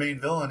was the main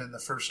villain in the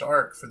first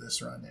arc for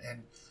this run,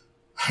 and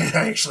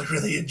I actually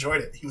really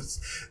enjoyed it.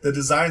 The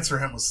designs for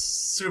him was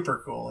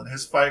super cool, and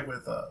his fight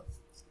with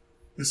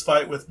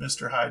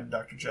Mr. Hyde and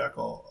Dr.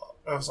 Jekyll,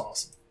 that was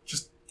awesome.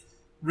 Just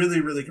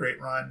really, really great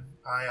run.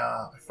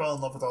 I fell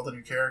in love with all the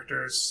new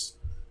characters.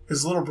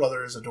 His little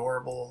brother is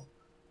adorable,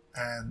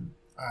 and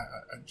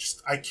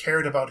I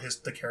cared about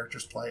the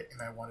character's plight,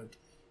 and I wanted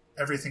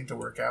everything to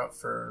work out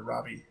for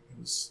Robbie. It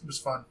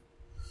was fun.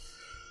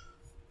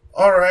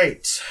 All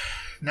right,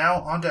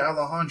 now on to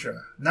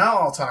Alejandra. Now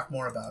I'll talk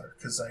more about her,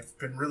 because I've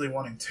been really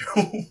wanting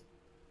to.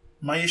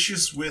 My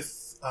issues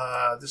with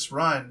this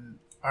run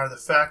are the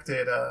fact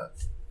that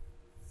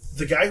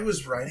the guy who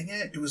was writing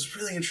it was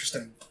really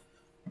interesting.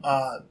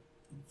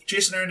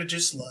 Jason Aaron had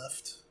just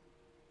left,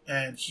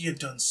 and he had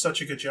done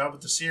such a good job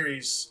with the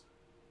series.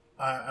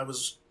 I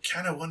was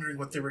kind of wondering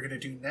what they were going to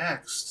do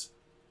next.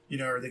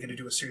 Are they going to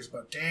do a series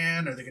about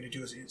Dan? Are they going to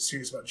do a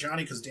series about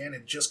Johnny? Because Dan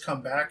had just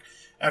come back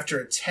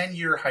after a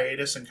 10-year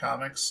hiatus in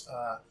comics.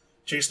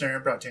 Jason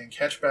Aaron brought Dan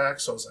Ketch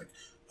back, so I was like,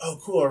 oh,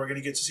 cool. Are we going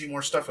to get to see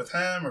more stuff with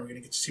him? Are we going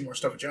to get to see more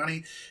stuff with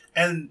Johnny?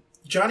 And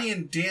Johnny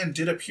and Dan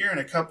did appear in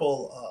a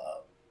couple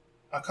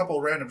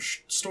random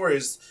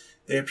stories.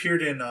 They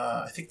appeared in,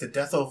 I think, the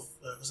death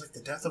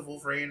of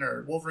Wolverine,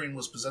 or Wolverine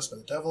was possessed by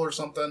the devil or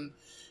something.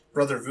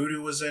 Brother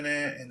Voodoo was in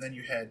it, and then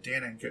you had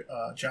Dan and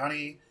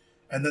Johnny,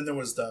 and then there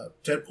was the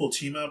Deadpool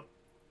team up,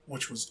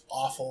 which was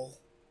awful,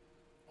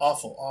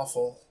 awful,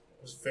 awful.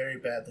 It was very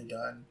badly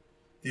done.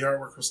 The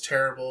artwork was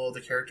terrible. The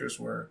characters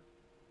were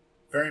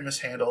very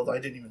mishandled. I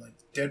didn't even like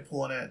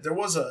Deadpool in it. There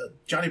was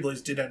Johnny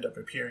Blaze did end up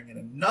appearing in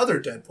another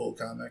Deadpool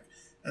comic,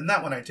 and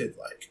that one I did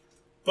like.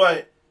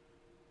 But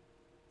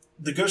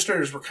the Ghost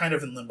Riders were kind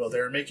of in limbo. They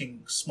were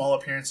making small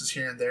appearances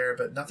here and there,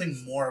 but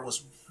nothing more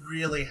was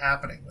really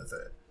happening with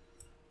it.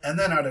 And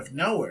then out of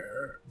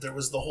nowhere, there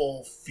was the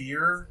whole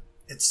Fear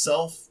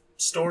itself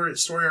story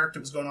arc that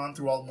was going on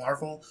through all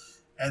Marvel.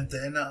 And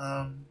then,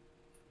 I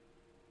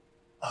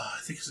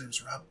think his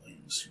name's Rob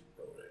Williams who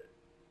wrote it.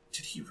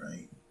 Did he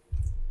write?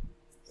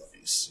 Let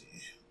me see.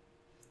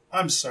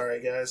 I'm sorry,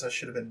 guys. I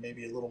should have been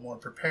maybe a little more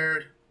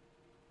prepared.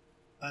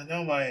 I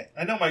know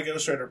my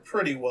Ghost Rider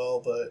pretty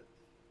well, but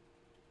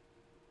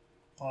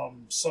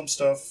some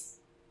stuff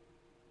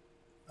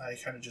I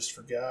kind of just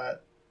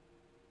forgot.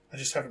 I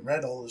just haven't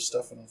read all this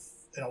stuff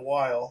in a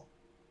while.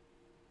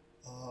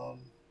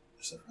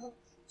 Is it Rob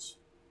Williams?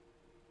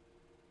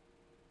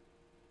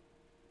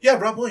 Yeah,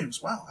 Rob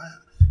Williams. Wow.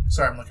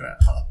 Sorry, I'm looking at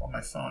it up on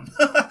my phone.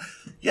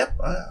 Yep,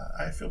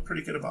 I feel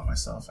pretty good about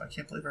myself. I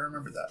can't believe I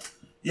remembered that.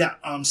 Yeah,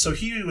 so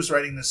he was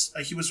writing this.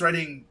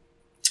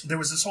 There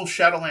was this whole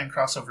Shadowland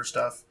crossover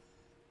stuff,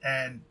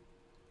 and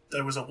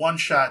there was a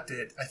one-shot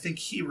that I think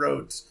he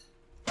wrote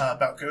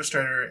about Ghost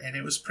Rider, and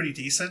it was pretty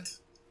decent.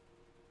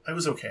 It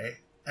was okay.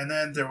 And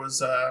then there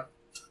was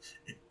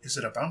is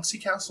it a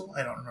bouncy castle?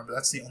 I don't remember.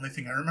 That's the only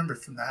thing I remember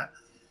from that.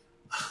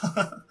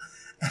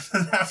 And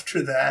then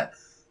after that,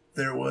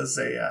 there was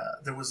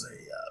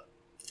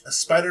a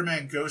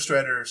Spider-Man Ghost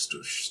Rider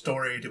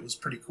story that was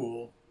pretty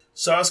cool.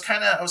 So I was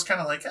kind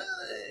of like,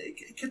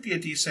 it could be a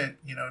decent,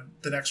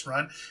 the next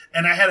run.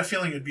 And I had a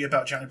feeling it would be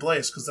about Johnny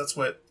Blaze, because that's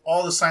what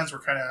all the signs were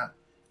kind of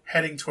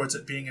heading towards,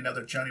 it being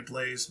another Johnny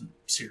Blaze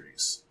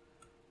series.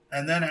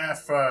 And then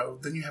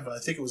then you have, I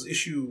think it was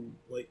issue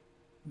like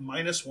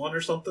 -1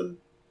 or something.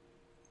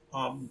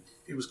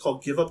 It was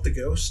called Give Up the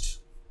Ghost.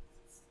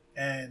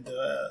 And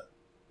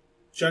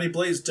Johnny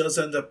Blaze does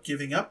end up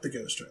giving up the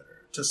Ghost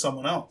Rider to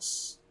someone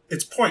else.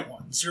 It's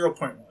 0.1.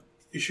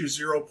 Issue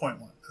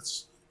 0.1.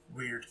 That's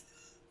weird.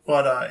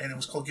 But, and it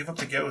was called Give Up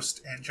the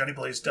Ghost, and Johnny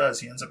Blaze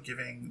does. He ends up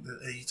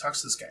he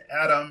talks to this guy,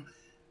 Adam,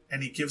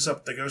 and he gives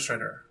up the Ghost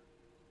Rider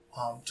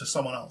to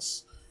someone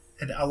else.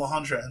 And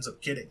Alejandra ends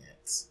up getting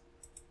it.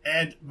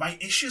 And my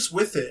issues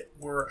with it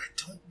were, I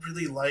don't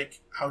really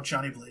like how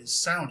Johnny Blaze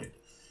sounded.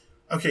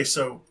 Okay,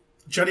 so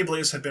Johnny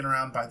Blaze had been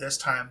around by this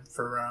time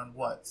for around,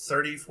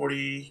 30,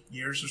 40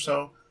 years or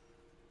so?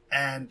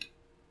 And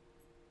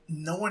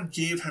no one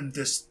gave him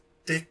this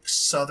thick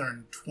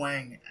southern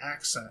twang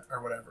accent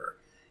or whatever.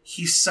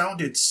 He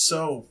sounded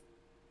so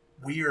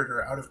weird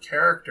or out of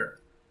character.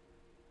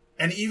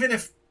 And even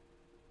if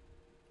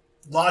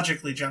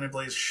logically Johnny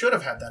Blaze should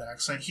have had that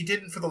accent, he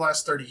didn't for the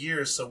last 30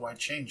 years, so why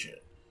change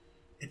it?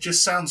 It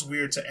just sounds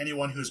weird to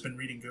anyone who's been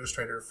reading Ghost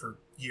Rider for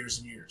years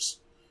and years.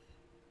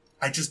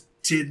 I just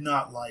did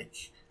not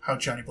like how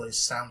Johnny Blaze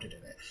sounded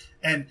in it.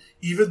 And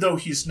even though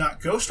he's not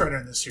Ghost Rider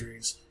in this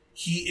series,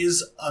 he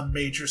is a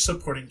major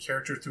supporting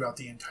character throughout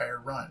the entire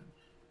run.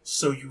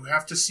 So you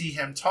have to see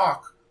him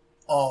talk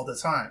all the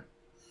time.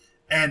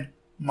 And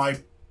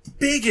my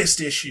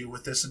biggest issue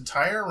with this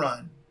entire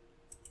run,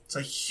 it's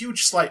a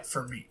huge slight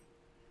for me,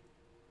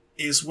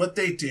 is what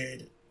they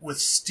did with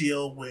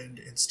Steel Wind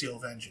and Steel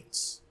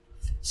Vengeance.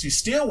 See,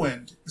 Steel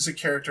Wind is a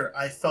character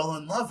I fell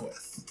in love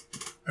with.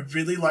 I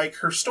really like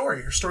her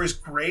story. Her story's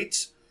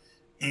great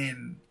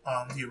in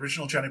the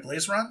original Johnny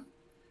Blaze run,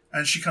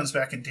 and she comes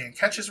back in Dan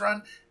Ketch's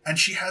run, and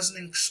she has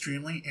an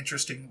extremely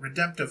interesting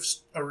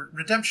redemption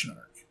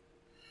arc.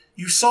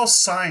 You saw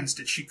signs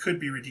that she could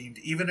be redeemed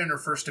even in her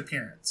first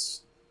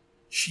appearance.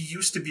 She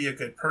used to be a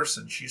good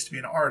person. She used to be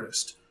an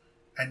artist,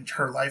 and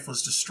her life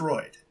was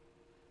destroyed.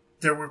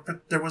 There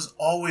was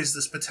always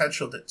this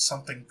potential that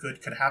something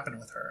good could happen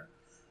with her.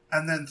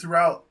 And then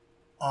throughout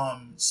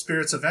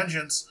Spirits of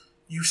Vengeance,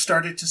 you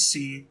started to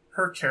see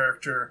her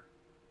character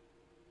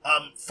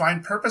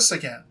find purpose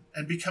again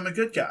and become a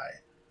good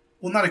guy.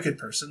 Well, not a good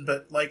person,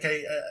 but like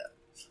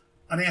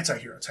an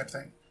anti-hero type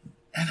thing.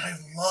 And I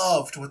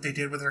loved what they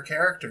did with her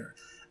character.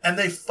 And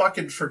they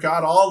fucking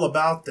forgot all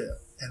about that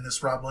in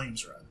this Rob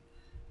Williams run.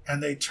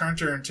 And they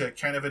turned her into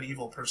kind of an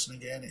evil person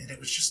again, and it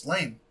was just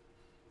lame.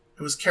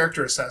 It was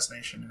character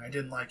assassination, and I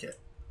didn't like it.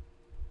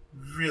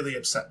 Really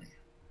upset me.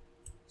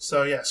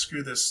 So yeah,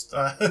 screw this.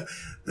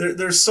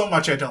 There's so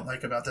much I don't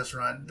like about this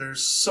run.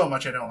 There's so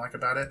much I don't like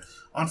about it.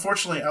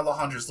 Unfortunately,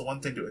 Alejandra's the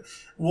one thing to it.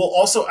 Well,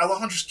 also,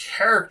 Alejandra's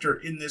character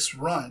in this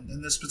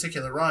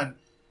particular run,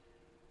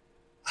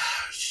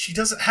 she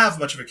doesn't have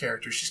much of a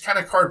character. She's kind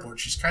of cardboard.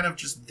 She's kind of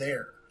just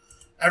there.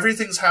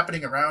 Everything's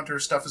happening around her.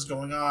 Stuff is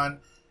going on.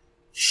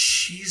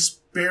 She's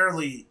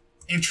barely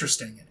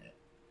interesting in it.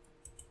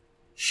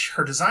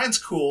 Her design's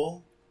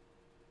cool,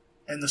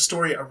 and the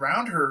story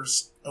around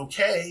her's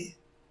okay,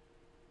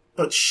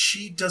 but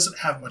she doesn't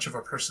have much of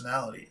a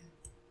personality.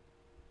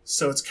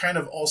 So it's kind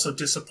of also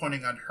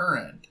disappointing on her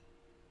end.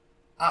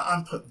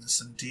 I'm putting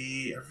this in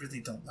D. I really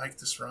don't like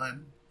this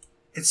run.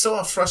 It's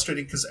so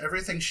frustrating because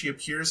everything she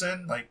appears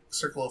in, like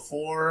Circle of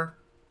Four,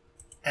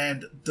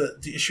 and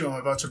the issue I'm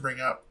about to bring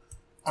up,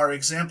 are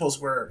examples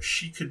where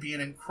she could be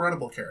an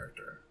incredible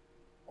character.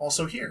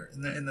 Also here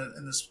in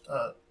this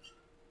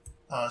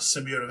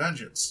Symbiote of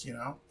Vengeance, you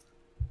know.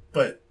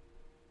 But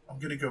I'm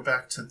gonna go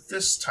back to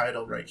this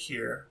title right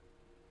here.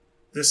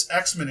 This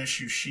X-Men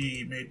issue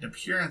she made an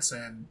appearance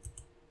in,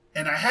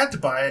 and I had to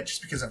buy it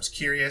just because I was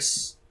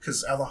curious.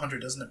 Because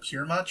Alejandra doesn't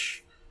appear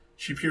much.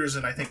 She appears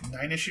in, I think,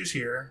 9 issues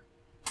here.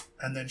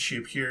 And then she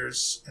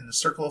appears in the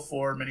Circle of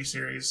Four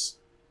miniseries.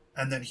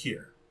 And then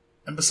here.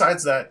 And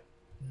besides that,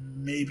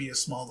 maybe a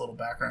small little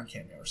background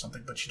cameo or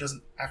something. But she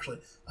doesn't actually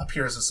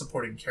appear as a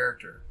supporting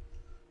character.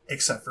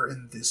 Except for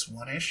in this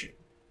one issue.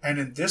 And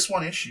in this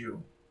one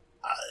issue,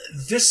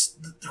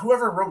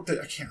 whoever wrote this,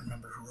 I can't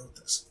remember who wrote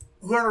this.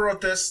 Whoever wrote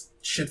this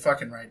should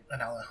fucking write an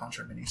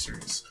Alejandra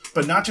miniseries.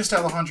 But not just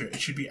Alejandra. It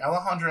should be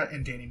Alejandra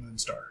and Danny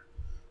Moonstar.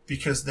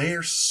 Because they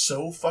are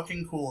so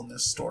fucking cool in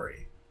this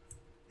story.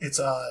 It's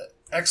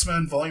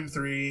X-Men Volume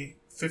 3,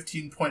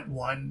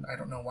 15.1. I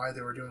don't know why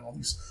they were doing all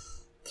these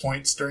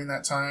points during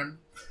that time.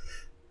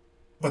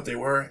 But they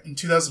were in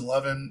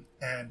 2011.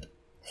 And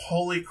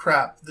holy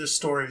crap, this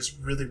story is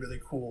really, really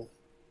cool.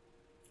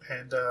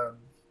 And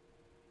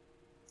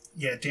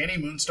yeah, Danny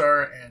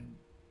Moonstar and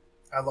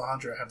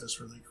Alejandra have this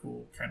really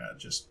cool kind of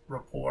just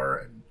rapport.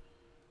 And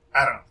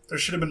I don't know. There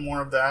should have been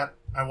more of that.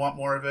 I want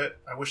more of it.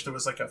 I wish there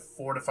was like a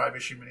 4 to 5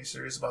 issue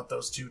miniseries about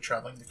those two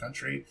traveling the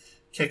country,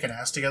 kicking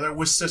ass together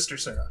with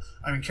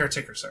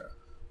Caretaker Sarah.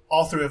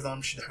 All 3 of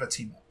them should have a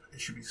team up.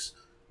 It should be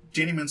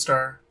Danny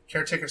Moonstar,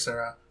 Caretaker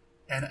Sarah,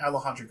 and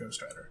Alejandra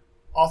Ghost Rider.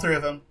 All 3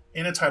 of them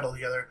in a title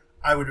together.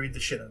 I would read the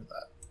shit out of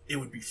that. It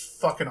would be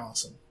fucking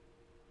awesome.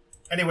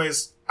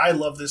 Anyways, I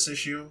love this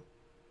issue.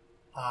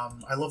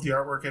 I love the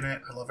artwork in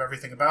it. I love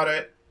everything about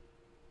it.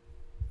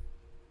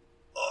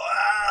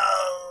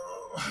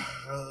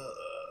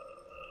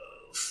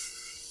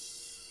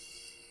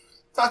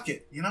 Fuck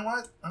it. You know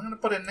what? I'm going to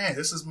put it in A.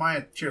 This is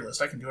my tier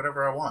list. I can do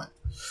whatever I want.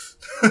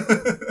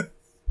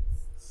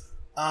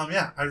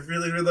 Yeah, I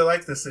really, really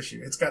like this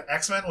issue. It's got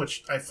X-Men,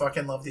 which I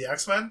fucking love the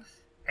X-Men.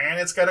 And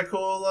it's got a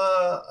cool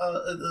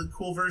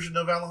cool version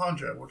of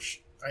Alejandra,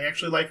 which I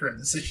actually like her in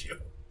this issue.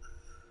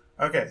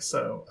 Okay,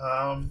 so,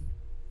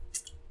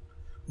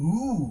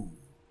 Ooh,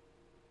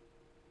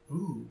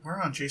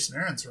 we're on Jason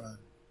Aaron's run.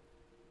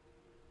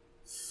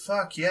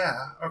 Fuck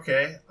yeah.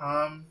 Okay,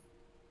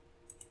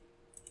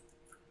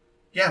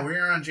 yeah,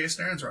 we're on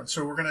Jason Aaron's run.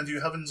 So we're gonna do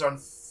Heavens on.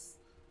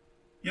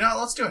 You know,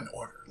 let's do it in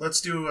order. Let's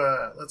do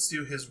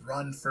his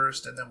run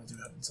first, and then we'll do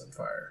Heavens on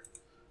Fire.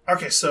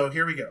 Okay, so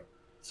here we go.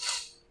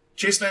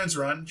 Jason Aaron's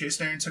run.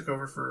 Jason Aaron took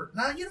over for.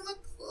 Nah, you know what?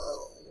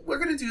 We're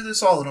gonna do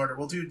this all in order.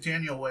 We'll do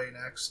Daniel Way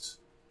next.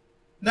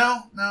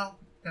 No.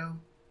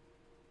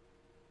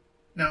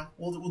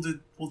 We'll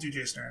do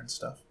Jason Aaron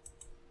stuff.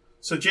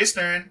 So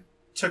Jason Aaron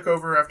took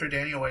over after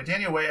Daniel Way.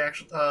 Daniel Way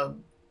actually.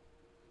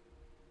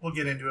 We'll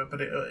get into it,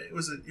 but it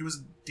was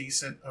a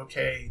decent,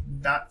 okay,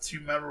 not too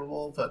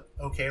memorable, but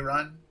okay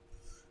run.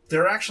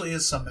 There actually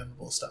is some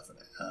memorable stuff in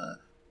it,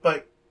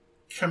 but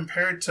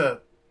compared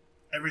to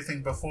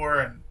everything before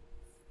and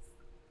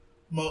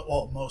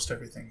most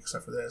everything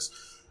except for this,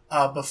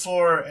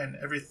 before and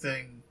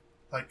everything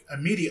like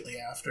immediately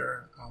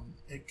after,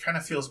 it kind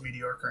of feels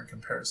mediocre in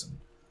comparison.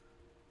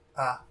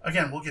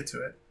 Again, we'll get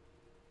to it,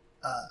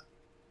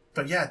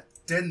 but yeah,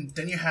 then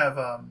you have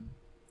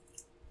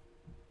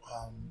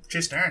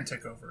Jason Aaron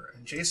took over,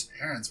 and Jason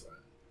Aaron's run.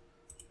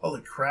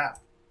 Holy crap.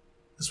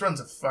 This run's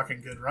a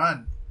fucking good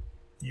run.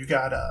 You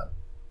got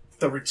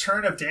the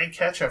return of Dan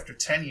Ketch after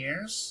 10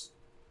 years.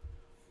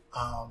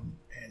 And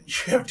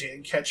you have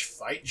Dan Ketch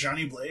fight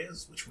Johnny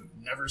Blaze, which we've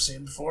never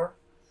seen before.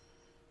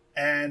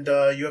 And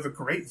you have a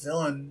great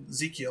villain,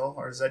 Zedkiel.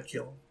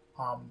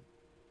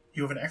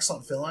 You have an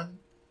excellent villain.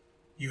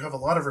 You have a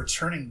lot of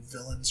returning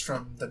villains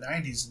from the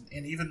 90s,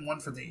 and even one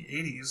from the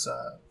 80s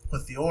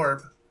with the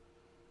Orb.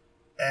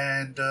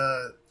 And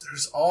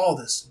there's all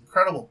this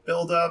incredible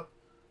build-up.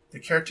 The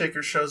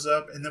Caretaker shows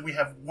up. And then we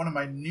have one of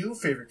my new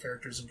favorite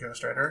characters in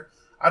Ghost Rider.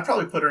 I'd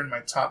probably put her in my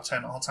top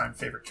 10 all-time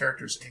favorite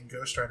characters in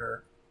Ghost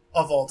Rider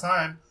of all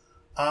time.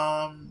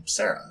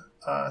 Sarah.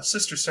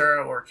 Sister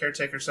Sarah or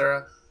Caretaker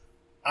Sarah.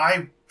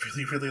 I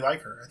really, really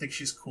like her. I think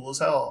she's cool as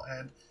hell.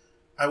 And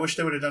I wish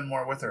they would have done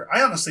more with her.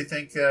 I honestly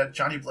think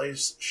Johnny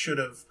Blaze should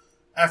have,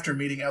 after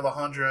meeting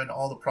Alejandra and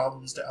all the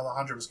problems that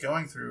Alejandra was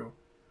going through,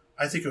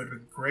 I think it would have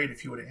been great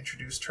if you would have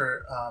introduced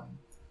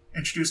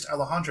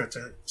Alejandra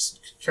to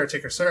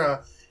Caretaker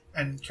Sarah,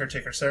 and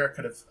Caretaker Sarah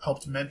could have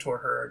helped mentor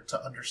her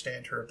to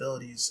understand her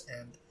abilities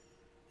and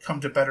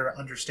come to better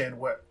understand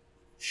what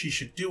she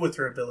should do with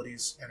her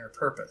abilities and her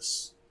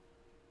purpose.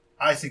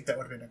 I think that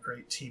would have been a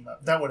great team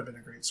up. That would have been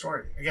a great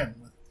story. Again,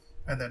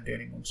 and then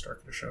Danny Moonstar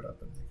could have showed up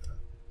and they could have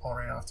all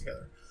ran off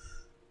together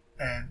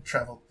and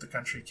traveled the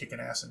country kicking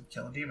ass and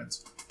killing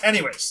demons.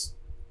 Anyways,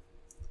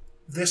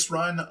 this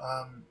run,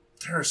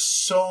 there are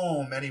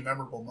so many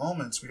memorable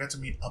moments. We got to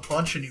meet a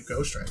bunch of new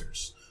Ghost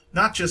Riders.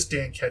 Not just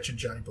Dan Ketch and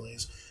Johnny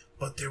Blaze,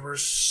 but there were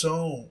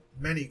so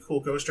many cool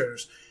Ghost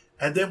Riders.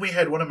 And then we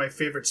had one of my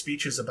favorite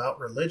speeches about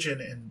religion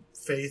and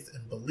faith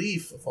and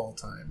belief of all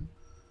time.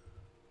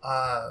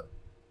 I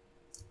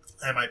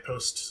might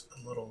post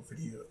a little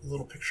video, a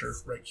little picture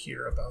right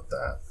here about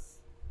that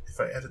if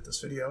I edit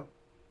this video.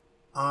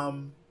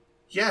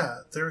 Yeah,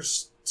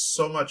 there's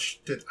so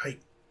much that I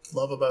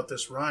love about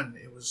this run.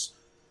 It was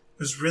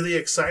really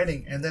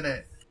exciting, and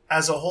then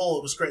as a whole,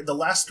 it was great. The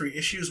last 3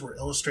 issues were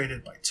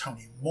illustrated by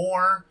Tony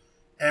Moore,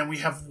 and we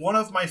have one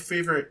of my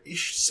favorite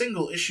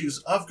single issues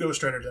of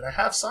Ghost Rider that I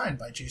have signed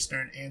by Jason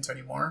Aaron and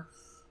Tony Moore.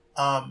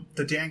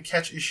 The Dan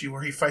Ketch issue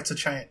where he fights a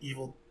giant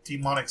evil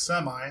demonic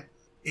semi.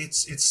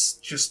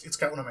 It's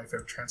got one of my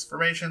favorite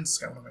transformations. It's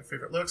got one of my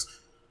favorite looks.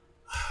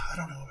 I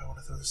don't know if I want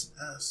to throw this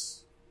in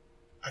S.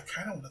 I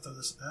kind of want to throw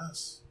this in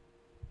S.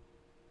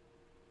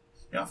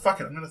 Yeah, fuck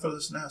it. I'm going to throw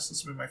this in S.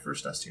 This will be my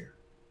first S tier.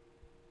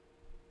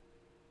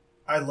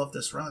 I love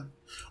this run.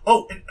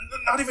 Oh, and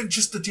not even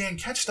just the Dan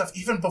Ketch stuff.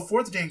 Even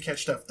before the Dan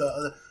Ketch stuff,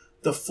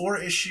 the 4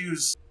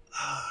 issues.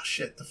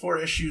 The 4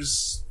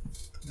 issues.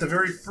 The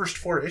very first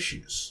 4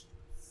 issues.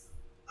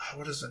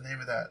 What is the name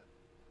of that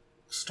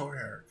story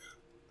arc?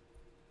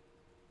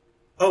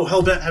 Oh,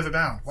 Hellbent Heaven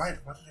Bound. Why did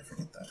I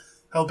forget that?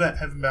 Hellbent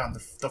Heaven Bound.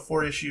 The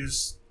 4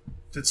 issues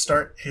that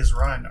start his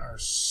run are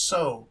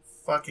so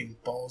fucking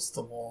balls to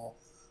the wall.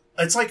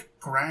 It's like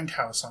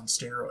Grindhouse on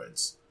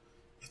steroids.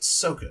 It's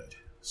so good.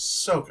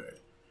 So good.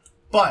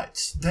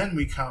 But then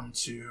we come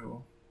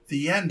to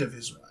the end of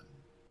his run.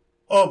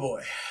 Oh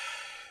boy.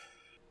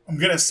 I'm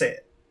going to say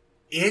it.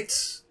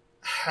 It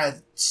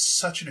had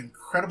such an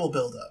incredible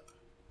build-up.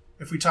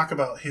 If we talk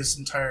about his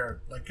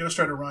entire Ghost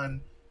Rider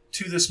run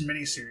to this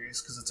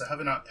miniseries, because it's a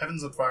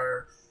Heavens on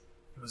Fire.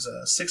 It was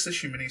a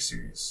 6-issue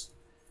miniseries.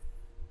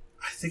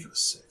 I think it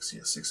was 6.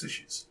 Yeah, 6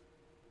 issues.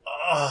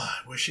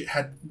 I wish it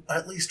had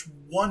at least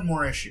one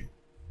more issue.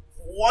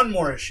 One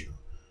more issue.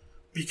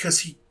 Because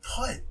he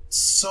put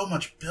so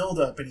much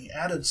build-up, and he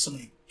added so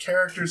many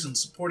characters and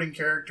supporting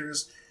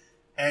characters,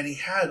 and he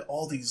had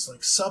all these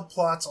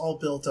subplots all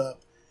built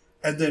up,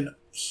 and then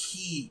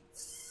he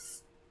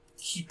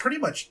pretty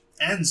much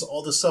ends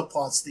all the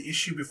subplots the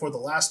issue before the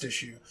last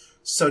issue,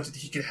 so that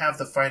he could have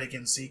the fight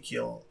against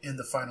Ezekiel in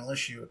the final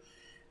issue.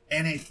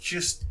 And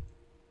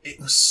it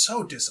was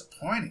so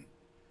disappointing.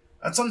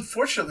 That's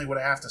unfortunately what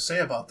I have to say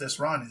about this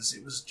run, is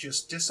it was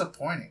just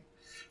disappointing.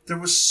 There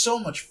was so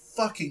much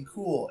fucking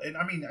cool, and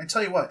I mean, I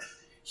tell you what,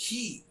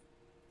 he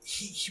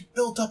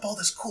built up all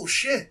this cool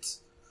shit.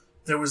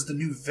 There was the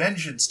new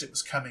Vengeance that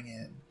was coming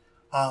in.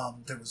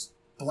 There was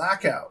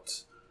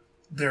Blackout.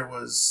 There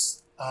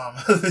was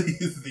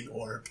the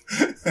Orb.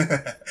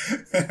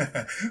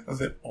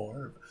 The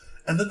Orb.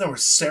 And then there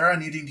was Sarah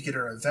needing to get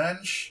her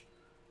revenge.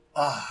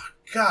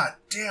 God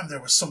damn,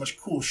 there was so much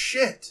cool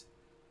shit.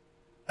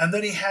 And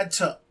then he had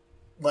to,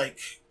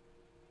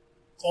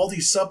 all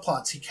these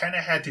subplots, he kind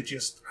of had to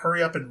just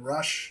hurry up and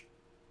rush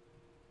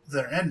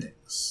their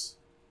endings.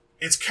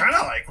 It's kind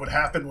of like what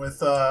happened with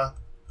the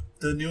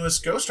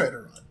newest Ghost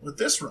Rider run, with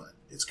this run.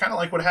 It's kind of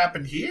like what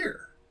happened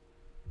here.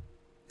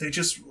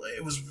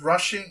 It was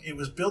rushing, it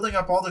was building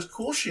up all this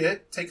cool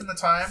shit, taking the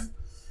time.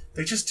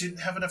 They just didn't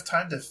have enough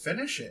time to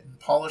finish it and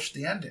polish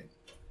the ending.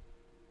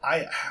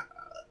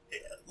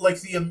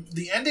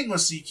 The ending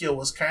with Ezekiel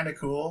was kind of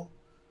cool.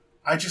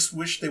 I just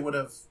wish they would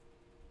have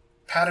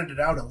padded it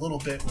out a little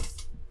bit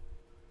with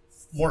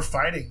more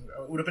fighting.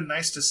 It would have been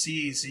nice to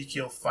see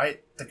Ezekiel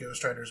fight the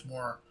Ghost Riders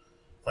more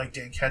like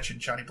Dan Ketch and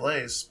Johnny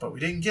Blaze, but we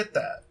didn't get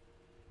that.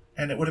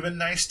 And it would have been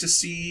nice to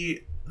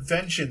see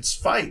Vengeance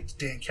fight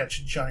Dan Ketch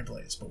and Johnny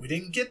Blaze, but we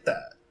didn't get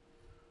that.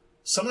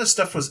 Some of the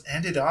stuff was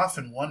ended off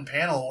in one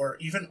panel or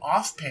even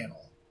off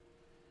panel.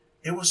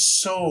 It was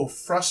so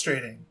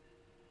frustrating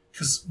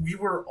because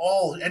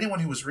anyone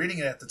who was reading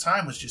it at the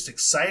time was just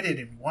excited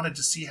and wanted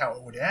to see how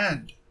it would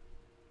end.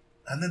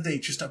 And then they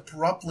just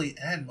abruptly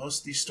end most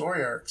of these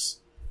story arcs.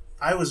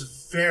 I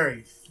was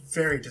very,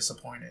 very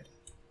disappointed.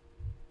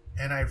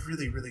 And I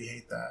really, really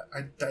hate that.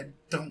 I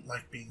don't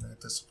like being that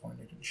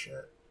disappointed in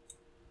shit.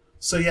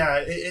 So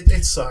yeah,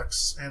 it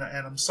sucks. And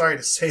I'm sorry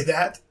to say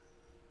that.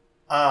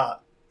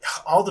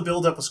 All the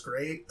build-up was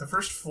great. The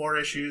first 4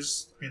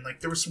 issues,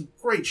 there was some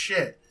great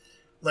shit.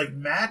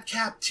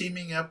 Madcap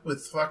teaming up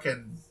with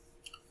fucking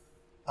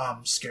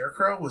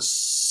Scarecrow was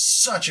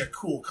such a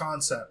cool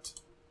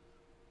concept.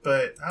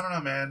 But, I don't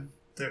know, man.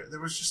 There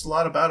was just a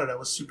lot about it I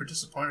was super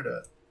disappointed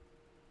at.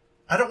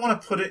 I don't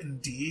want to put it in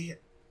D,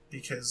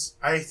 because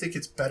I think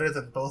it's better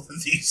than both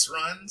of these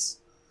runs.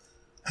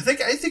 I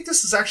think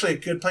this is actually a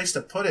good place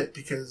to put it,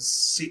 because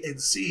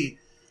C,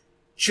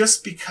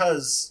 just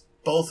because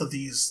both of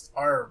these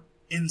are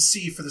in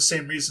C for the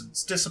same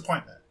reasons.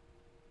 Disappointment.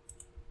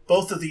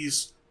 Both of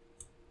these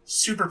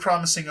super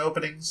promising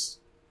openings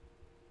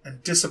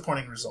and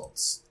disappointing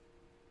results.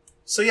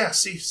 So yeah,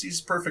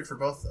 C's perfect for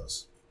both of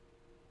those.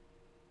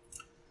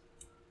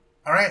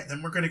 Alright,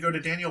 then we're going to go to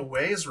Daniel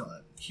Way's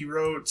run. He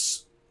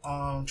wrote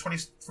from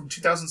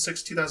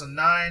 2006 to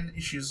 2009,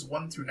 issues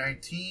 1 through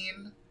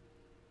 19.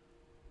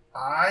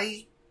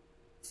 I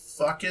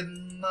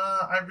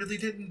I really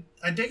didn't.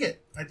 I dig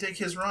it. I dig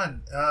his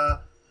run. I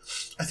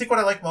think what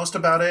I like most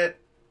about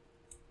it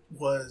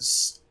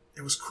was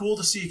it was cool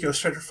to see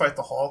Ghost Rider fight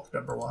the Hulk.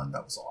 Number one,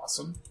 that was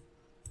awesome.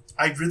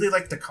 I really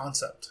liked the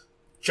concept.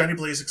 Johnny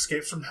Blaze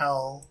escapes from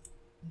hell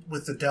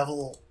with the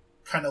devil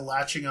kind of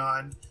latching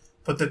on,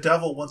 but the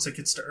devil, once it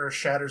gets to Earth,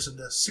 shatters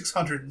into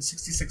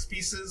 666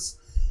 pieces,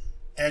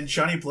 and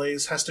Johnny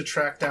Blaze has to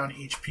track down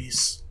each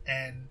piece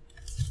and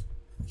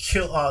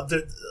kill.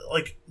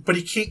 But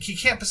he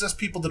can't possess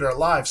people that are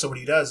alive. So what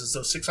he does is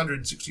those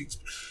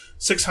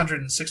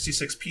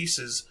 666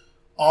 pieces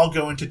all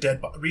go into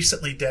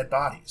recently dead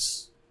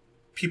bodies,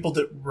 people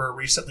that were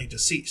recently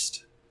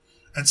deceased.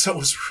 And so it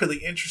was really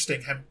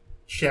interesting him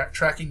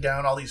tracking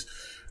down all these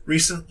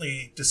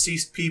recently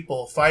deceased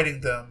people,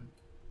 fighting them,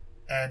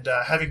 and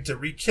having to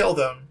re-kill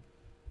them,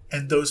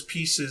 and those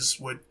pieces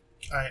would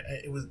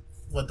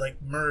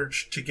like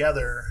merge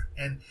together.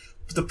 And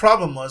the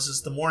problem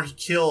is the more he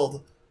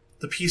killed,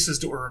 the pieces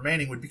that were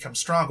remaining would become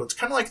stronger. It's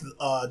kind of like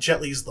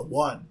Jet Li's The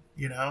One,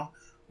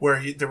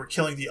 where they were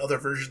killing the other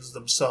versions of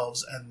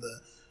themselves, and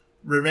the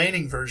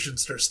remaining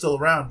versions that are still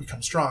around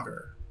become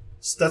stronger.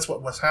 So that's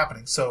what was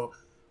happening. So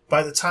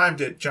by the time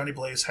that Johnny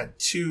Blaze had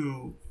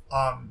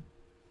one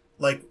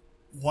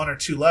or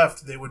two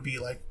left, they would be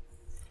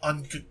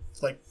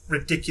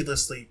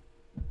ridiculously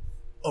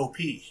OP,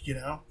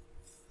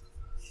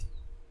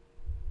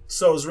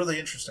 So it was really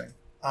interesting.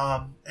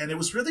 And it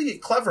was really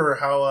clever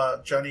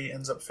how Johnny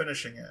ends up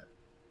finishing it.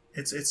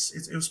 It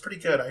was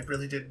pretty good. I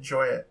really did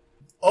enjoy it.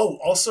 Oh,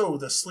 also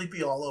the Sleepy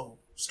Hollow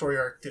story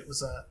arc. It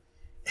was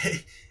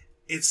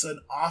it's an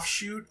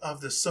offshoot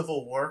of the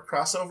Civil War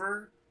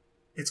crossover.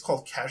 It's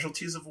called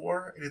Casualties of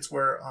War, and it's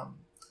where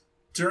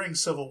during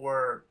Civil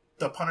War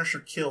the Punisher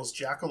kills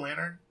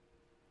Jack-O-Lantern,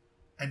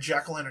 and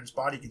Jack-O-Lantern's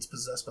body gets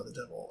possessed by the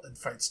devil and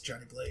fights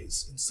Johnny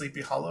Blaze in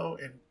Sleepy Hollow,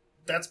 and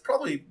that's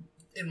probably,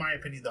 in my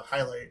opinion, the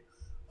highlight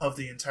of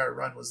the entire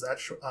run was that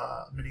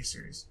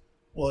miniseries.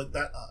 Well,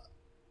 I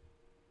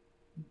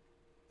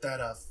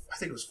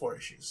think it was 4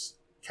 issues.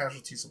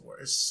 Casualties of War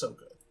is so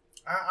good.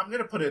 I'm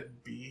gonna put it in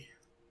B.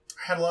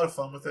 I had a lot of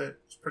fun with it.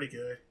 It's pretty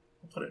good.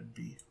 I'll put it in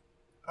B.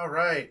 All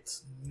right,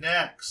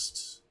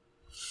 next.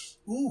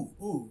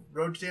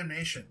 Road to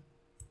Damnation.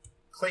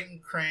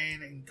 Clayton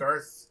Crane and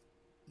Garth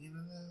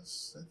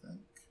Ennis, I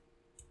think.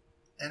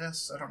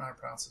 Ennis, I don't know how to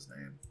pronounce his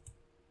name.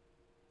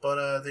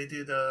 But they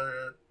did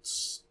a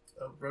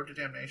Road to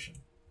Damnation.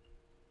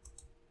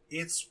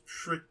 It's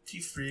pretty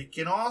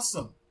freaking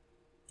awesome.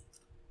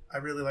 I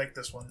really like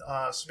this one.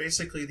 So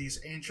basically, these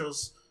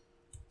angels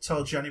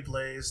tell Johnny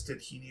Blaze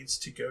that he needs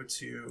to go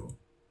to...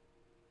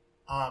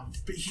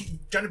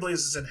 Johnny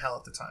Blaze is in hell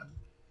at the time.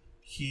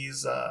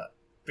 He's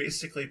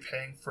basically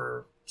paying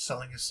for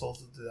selling his soul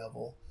to the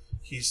devil.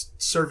 He's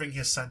serving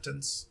his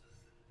sentence.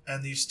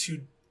 And these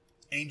two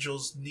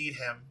angels need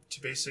him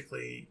to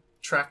basically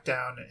track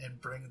down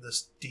and bring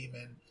this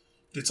demon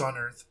that's on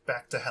Earth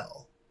back to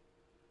hell.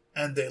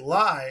 And they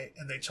lie,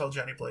 and they tell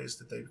Johnny Blaze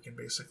that they can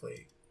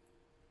basically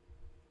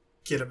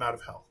get him out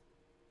of hell.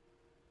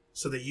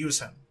 So they use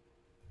him.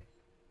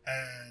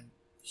 And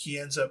he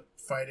ends up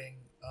fighting,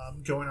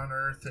 going on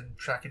Earth and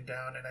tracking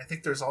down. And I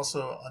think there's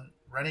also a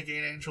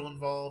renegade angel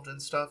involved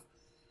and stuff.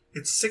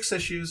 It's 6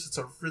 issues. It's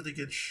a really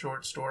good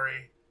short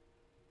story.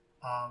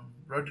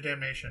 Road to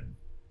Damnation.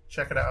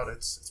 Check it out.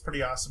 It's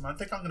pretty awesome. I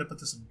think I'm going to put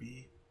this in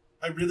B.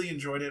 I really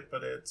enjoyed it,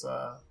 but it's,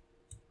 I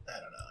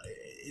don't know.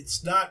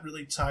 It's not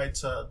really tied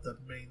to the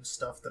main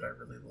stuff that I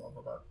really love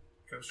about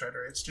Ghost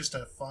Rider. It's just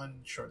a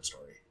fun short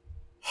story.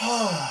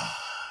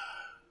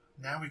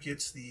 Now we get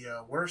to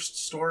the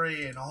worst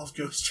story in all of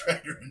Ghost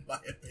Rider, in my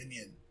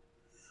opinion.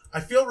 I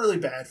feel really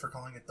bad for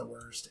calling it the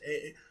worst.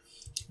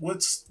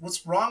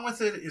 What's wrong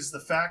with it is the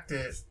fact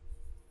that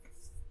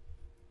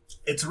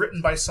it's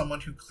written by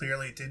someone who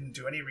clearly didn't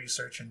do any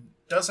research and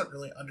doesn't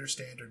really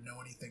understand or know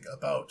anything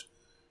about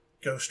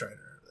Ghost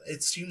Rider.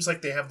 It seems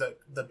like they have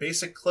the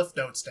basic cliff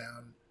notes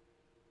down,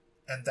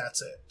 and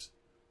that's it.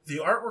 The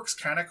artwork's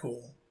kind of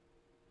cool.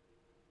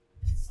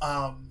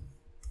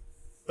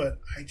 But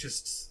I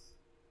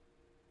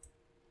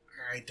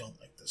don't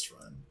like this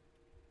run.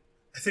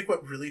 I think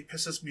what really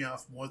pisses me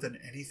off more than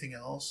anything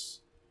else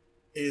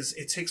is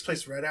it takes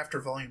place right after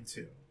Volume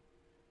 2.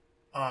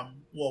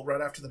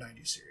 Right after the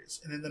 90s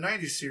series. And in the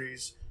 90s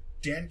series,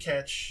 Dan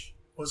Ketch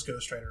was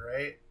Ghost Rider,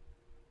 right?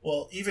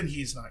 Well, even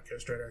he's not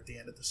Ghost Rider at the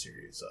end of the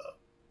series.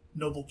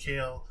 Noble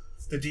Kale,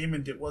 the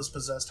demon that was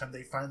possessed him,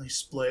 they finally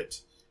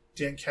split.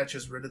 Dan Ketch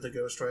is rid of the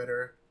Ghost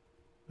Rider.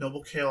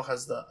 Noble Kale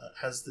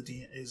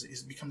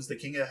becomes the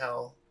king of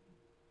hell,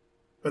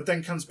 but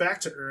then comes back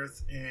to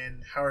Earth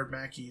in Howard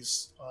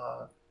Mackey's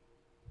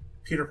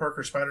Peter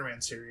Parker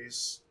Spider-Man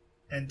series,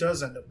 and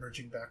does end up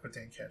merging back with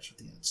Dan Ketch at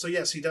the end. So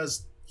yes, he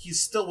does. He's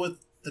still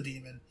with the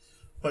demon,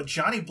 but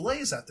Johnny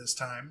Blaze at this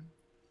time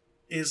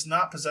is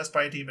not possessed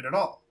by a demon at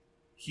all.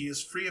 He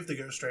is free of the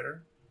Ghost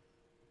Rider,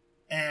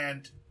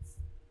 and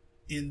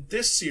in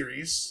this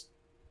series,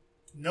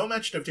 no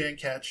mention of Dan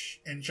Ketch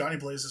and Johnny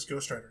Blaze's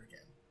Ghost Rider again.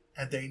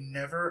 And they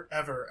never,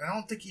 ever, I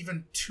don't think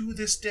even to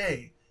this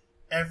day,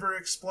 ever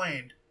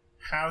explained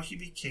how he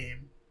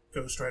became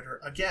Ghost Rider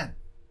again.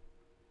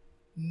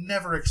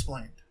 Never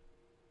explained.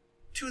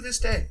 To this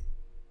day.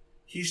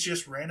 He's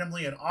just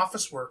randomly an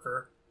office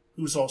worker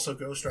who's also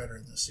Ghost Rider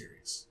in this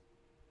series.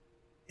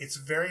 It's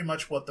very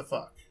much what the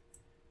fuck.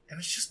 And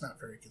it's just not a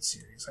very good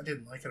series. I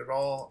didn't like it at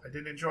all. I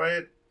didn't enjoy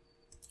it.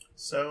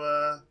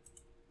 So,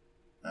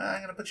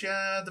 I'm gonna put you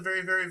at the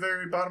very, very,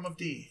 very bottom of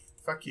D.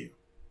 Fuck you.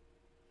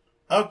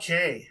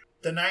 Okay.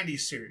 The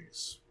 90s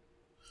series.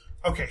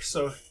 Okay,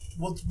 so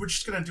we're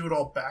just gonna do it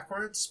all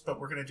backwards, but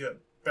we're gonna do it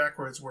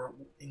backwards, we're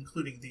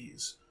including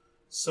these.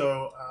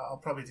 So, I'll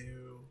probably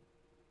do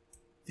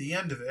the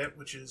end of it,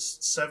 which is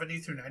 70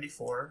 through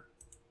 94.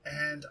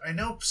 And I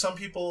know some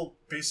people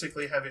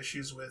basically have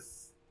issues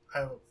with,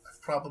 have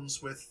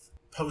problems with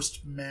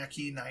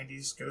post-Mackie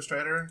 90s Ghost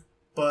Rider.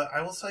 But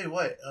I will tell you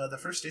what, the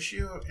first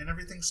issue and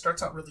everything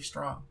starts out really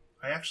strong.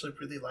 I actually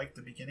really like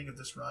the beginning of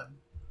this run.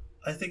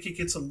 I think it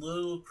gets a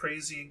little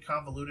crazy and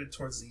convoluted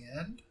towards the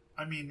end.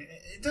 I mean,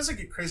 it doesn't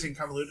get crazy and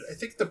convoluted. I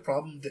think the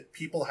problem that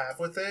people have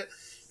with it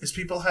is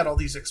people had all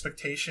these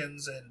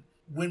expectations, and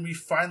when we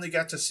finally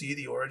got to see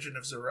the origin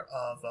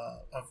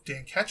of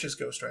Dan Ketch's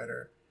Ghost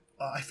Rider,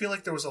 I feel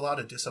like there was a lot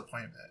of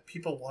disappointment.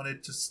 People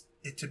wanted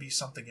it to be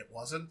something it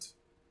wasn't,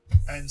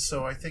 and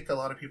so I think a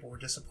lot of people were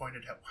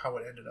disappointed how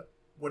it ended up.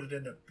 What it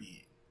ended up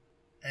being.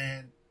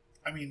 And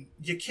I mean,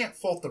 you can't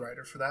fault the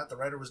writer for that. The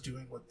writer was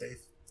doing what they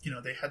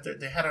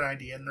had an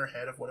idea in their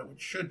head of what it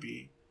should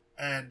be,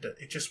 and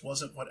it just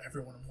wasn't what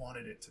everyone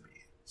wanted it to be.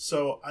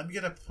 So I'm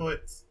gonna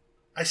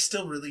I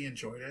still really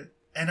enjoyed it,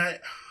 and I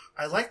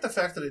like the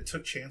fact that it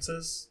took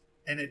chances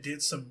and it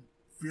did some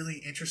really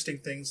interesting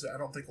things that I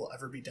don't think will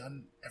ever be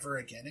done ever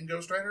again in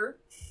Ghost Rider.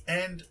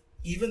 And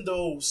even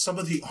though some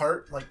of the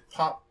art, like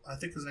I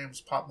think his name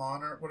was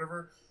Popmon or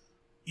whatever,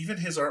 even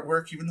his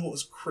artwork, even though it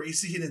was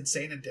crazy and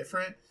insane and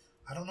different,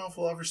 I don't know if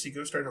we'll ever see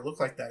Ghost Rider look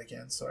like that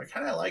again. So I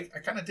kind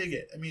of dig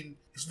it. I mean,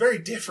 it's very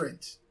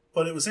different,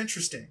 but it was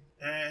interesting,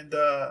 and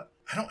I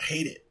don't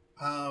hate it.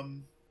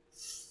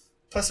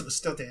 Plus, it was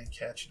still Dan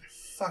Ketch, and I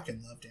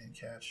fucking love Dan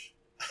Ketch.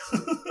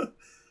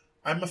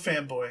 I'm a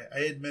fanboy. I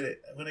admit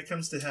it. When it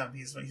comes to him,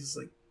 he's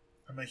like,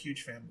 I'm a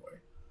huge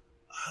fanboy.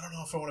 I don't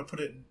know if I want to put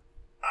it in.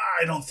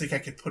 I don't think I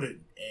could put it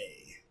in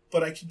A,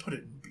 but I can put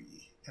it in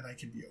B, and I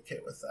can be okay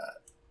with that.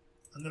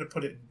 I'm going to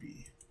put it in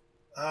B.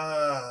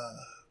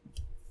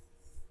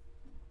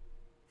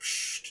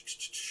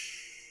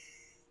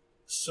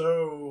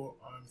 So,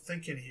 I'm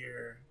thinking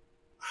here,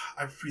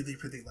 I really,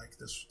 really like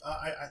this.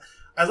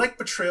 I like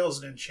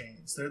Betrayals and In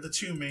Chains. They're the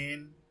two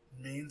main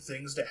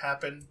things that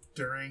happen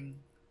during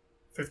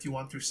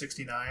 51 through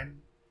 69.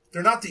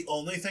 They're not the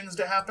only things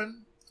that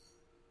happen,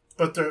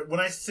 but when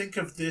I think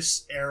of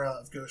this era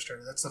of Ghost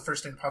Rider, that's the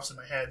first thing that pops in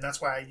my head, and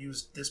that's why I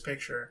used this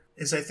picture,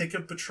 is I think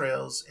of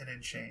Betrayals and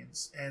In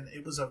Chains. And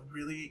it was a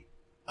really...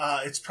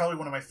 it's probably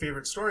one of my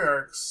favorite story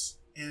arcs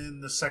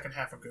in the second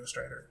half of Ghost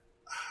Rider.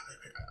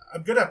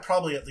 I'm going to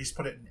probably at least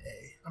put it in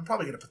A. I'm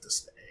probably going to put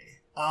this in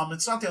A.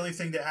 It's not the only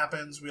thing that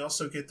happens. We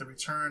also get the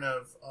return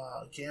of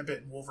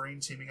Gambit and Wolverine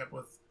teaming up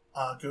with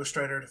Ghost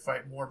Rider to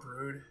fight more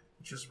Brood,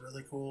 which is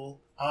really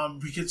cool.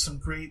 We get some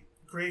great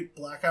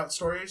Blackout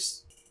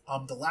stories.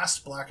 The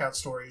last Blackout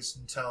stories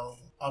until,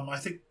 I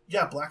think,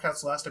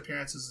 Blackout's last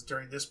appearance is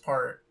during this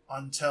part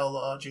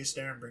until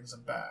Jason Aaron brings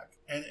him back.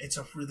 And it's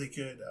a really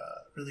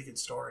good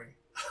story.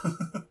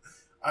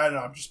 I don't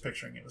know, I'm just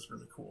picturing it. It was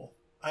really cool.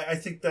 I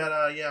think that,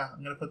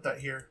 I'm going to put that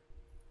here.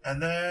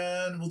 And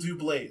then we'll do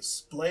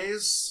Blaze.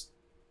 Blaze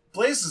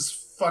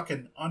is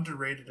fucking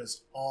underrated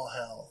as all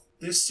hell.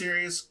 This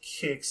series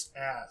kicks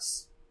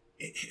ass.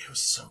 It was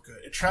so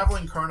good. A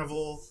traveling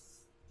carnival,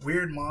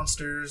 weird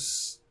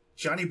monsters,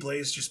 Johnny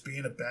Blaze just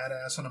being a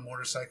badass on a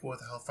motorcycle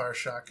with a Hellfire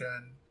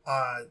shotgun.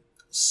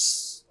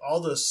 All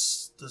the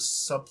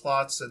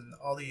subplots and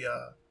all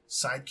the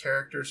side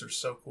characters are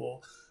so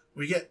cool.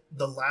 We get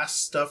the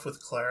last stuff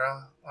with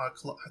Clara. I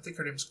think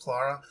her name's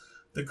Clara.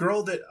 The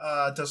girl that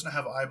doesn't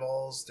have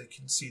eyeballs, that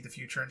can see the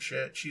future and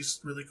shit. She's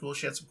really cool.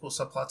 She had some cool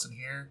subplots in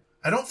here.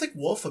 I don't think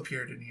Wolf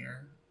appeared in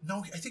here.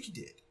 No, I think he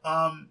did.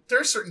 There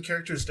are certain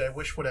characters that I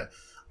wish would have...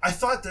 I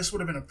thought this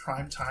would have been a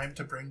prime time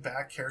to bring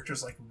back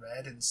characters like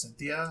Red and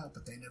Cynthia,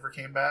 but they never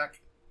came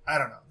back. I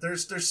don't know.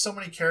 There's so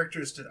many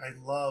characters that I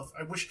love.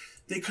 I wish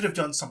they could have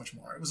done so much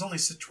more. It was only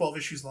 12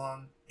 issues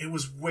long. It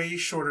was way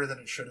shorter than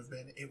it should have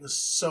been. It was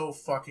so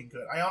fucking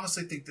good. I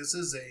honestly think this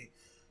is a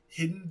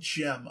hidden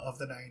gem of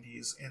the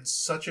 90s and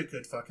such a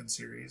good fucking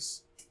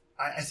series.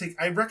 I think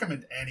I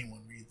recommend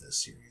anyone read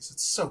this series.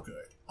 It's so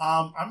good.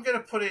 I'm going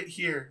to put it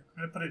here.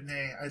 I'm going to put it in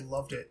A. I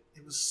loved it.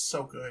 It was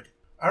so good.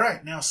 All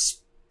right, now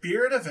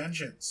Spirit of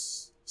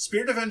Vengeance.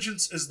 Spirit of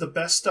Vengeance is the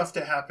best stuff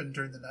that happened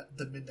during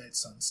the Midnight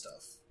Sun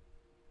stuff.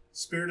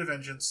 Spirit of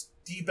Vengeance,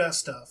 the best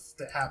stuff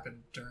that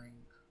happened during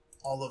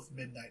all of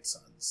Midnight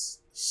Suns.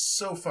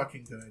 So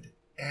fucking good.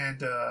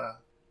 And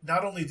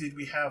not only did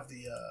we have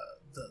the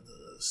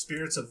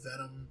Spirits of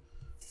Venom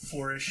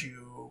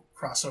 4-issue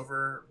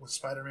crossover with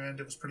Spider-Man,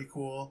 it was pretty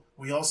cool.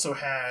 We also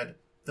had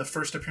the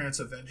first appearance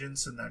of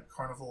Vengeance in that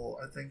carnival,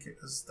 I think it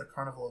was the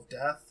Carnival of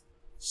Death.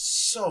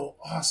 So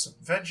awesome.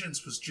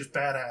 Vengeance was just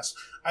badass.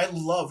 I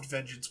loved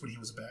Vengeance when he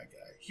was a bad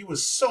guy. He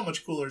was so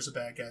much cooler as a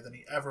bad guy than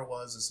he ever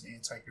was as an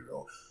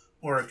anti-hero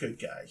or a good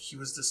guy. He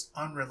was this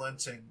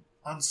unrelenting,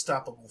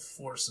 unstoppable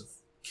force of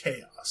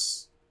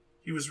chaos.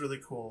 He was really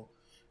cool.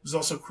 It was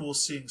also cool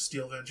seeing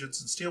Steel Vengeance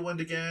and Steelwind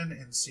again,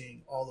 and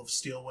seeing all of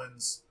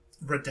Steelwind's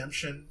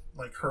redemption,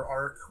 like her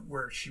arc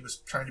where she was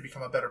trying to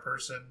become a better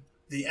person.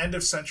 The end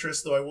of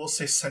Centris, though I will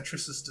say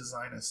Centris's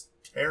design is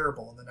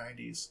terrible in the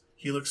 90s.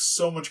 He looks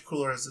so much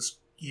cooler as this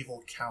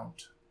evil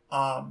count.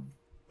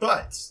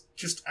 But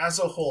just as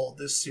a whole,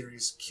 this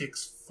series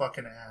kicks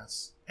fucking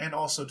ass and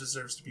also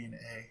deserves to be an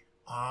A.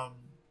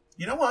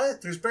 You know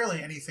what? There's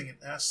barely anything in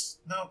S.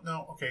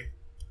 No, okay.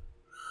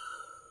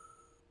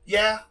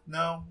 Yeah,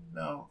 no.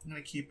 I'm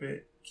gonna keep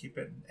it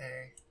in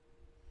A.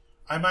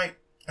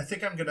 I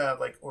think I'm gonna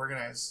like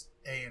organize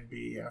A and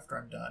B after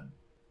I'm done.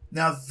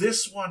 Now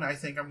this one I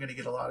think I'm gonna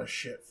get a lot of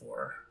shit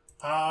for.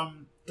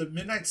 The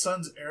Midnight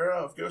Suns era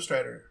of Ghost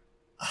Rider.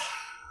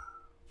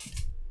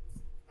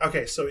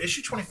 Okay, so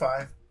issue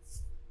 25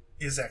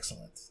 is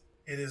excellent.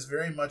 It is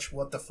very much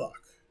what the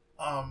fuck.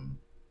 And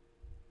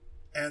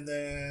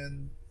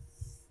then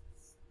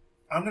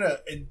I'm gonna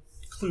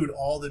include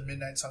all the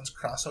Midnight Suns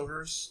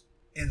crossovers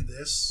in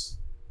this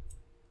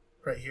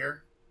right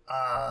here.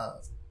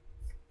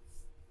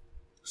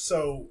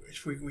 So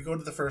if we go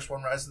to the first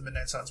one, Rise of the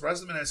Midnight Suns.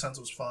 Rise of the Midnight Suns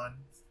was fun.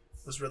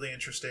 It was really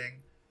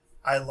interesting.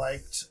 I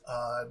liked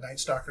Night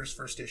Stalker's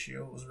first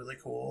issue. It was really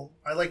cool.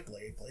 I like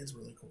Blade. Blade's a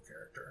really cool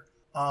character.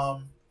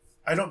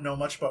 I don't know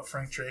much about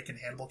Frank Drake and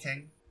Hannibal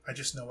King. I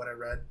just know what I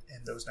read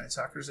in those Night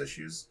Stalker's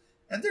issues.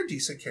 And they're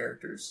decent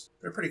characters.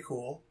 They're pretty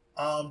cool.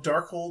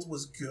 Darkhold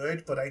was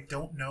good, but I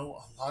don't know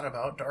a lot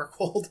about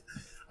Darkhold.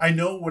 I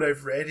know what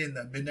I've read in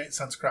the Midnight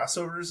Suns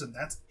crossovers, and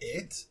that's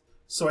it.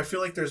 So I feel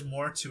like there's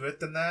more to it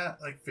than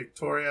that. Like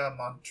Victoria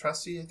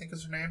Montresi, I think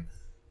is her name.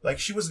 Like,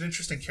 she was an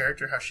interesting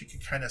character, how she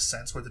could kind of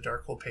sense where the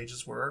Darkhold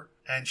pages were.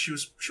 And she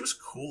was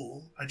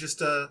cool. And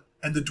the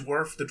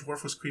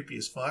dwarf was creepy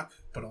as fuck,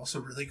 but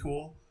also really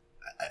cool.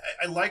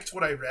 I liked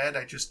what I read.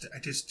 I just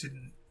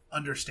didn't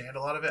understand a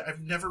lot of it. I've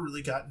never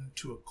really gotten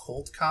to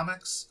occult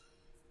comics,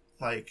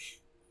 like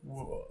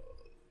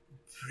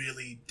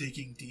really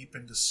digging deep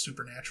into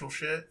supernatural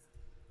shit.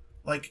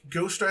 Like,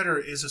 Ghost Rider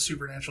is a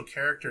supernatural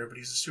character, but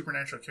he's a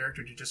supernatural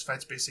character who just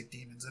fights basic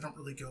demons. They don't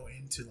really go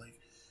into like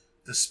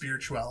the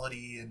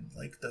spirituality and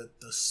like the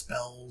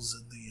spells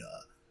and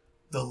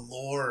the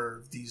lore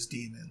of these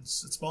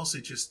demons. It's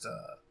mostly just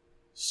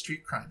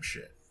street crime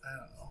shit. I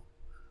don't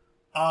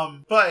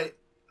know. But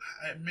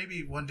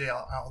maybe one day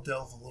I'll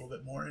delve a little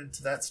bit more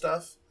into that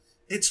stuff.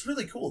 It's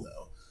really cool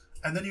though.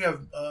 And then you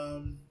have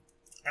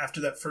after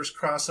that first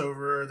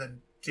crossover,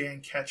 then Dan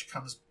Ketch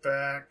comes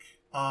back.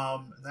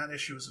 And that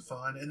issue was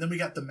fun. And then we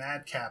got the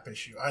Madcap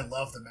issue. I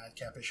love the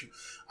Madcap issue.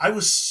 I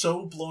was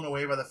so blown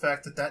away by the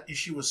fact that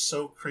issue was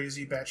so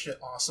crazy,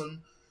 batshit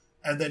awesome,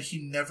 and that he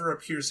never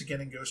appears again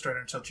in Ghost Rider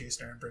until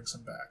Jason Aaron brings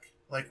him back.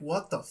 Like,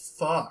 what the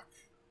fuck?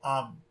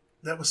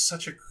 He was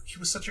such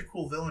a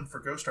cool villain for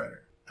Ghost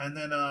Rider. And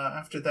then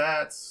after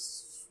that,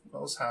 what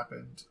else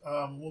happened?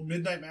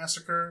 Midnight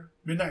Massacre.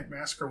 Midnight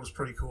Massacre was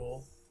pretty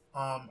cool.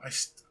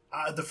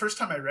 The first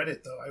time I read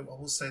it, though, I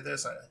will say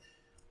this: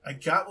 I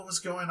got what was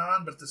going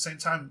on, but at the same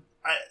time,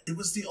 it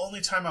was the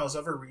only time I was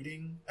ever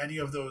reading any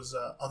of those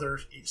other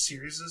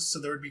series.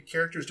 So there would be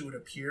characters that would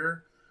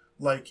appear,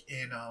 like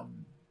in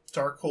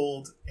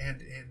Darkhold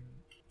and in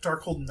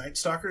Darkhold and Night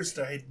Stalkers,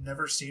 that I had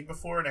never seen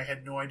before, and I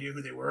had no idea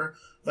who they were.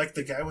 Like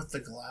the guy with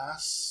the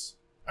glass.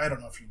 I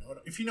don't know if you know it.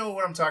 If you know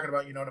what I'm talking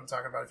about, you know what I'm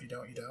talking about. If you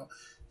don't, you don't.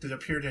 That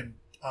appeared in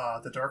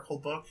the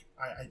Darkhold book.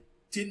 I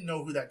didn't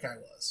know who that guy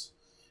was.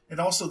 And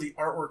also the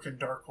artwork in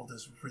Darkhold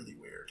is really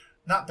weird.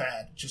 Not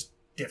bad, just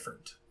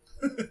different.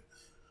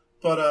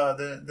 But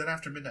then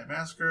after Midnight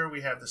Massacre,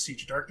 we have the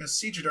Siege of Darkness.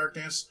 Siege of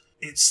Darkness,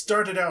 it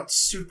started out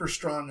super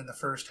strong in the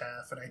first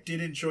half, and I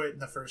did enjoy it in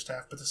the first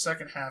half, but the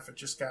second half, it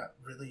just got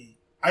really...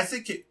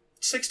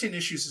 16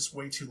 issues is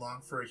way too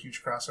long for a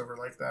huge crossover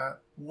like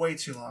that. Way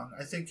too long.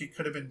 I think it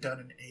could have been done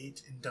in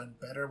 8 and done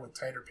better with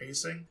tighter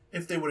pacing.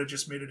 If they would have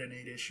just made it an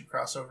 8-issue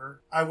crossover,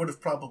 I would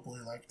have probably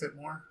liked it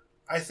more.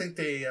 I think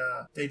they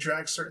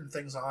dragged certain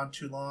things on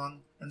too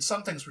long, and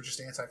some things were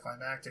just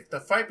anticlimactic. The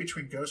fight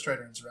between Ghost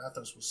Rider and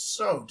Zarathos was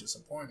so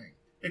disappointing.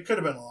 It could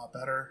have been a lot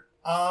better.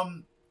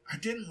 I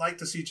didn't like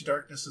the Siege of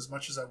Darkness as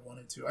much as I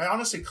wanted to. I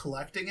honestly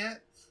collecting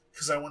it,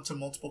 because I went to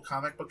multiple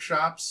comic book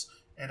shops,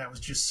 and I was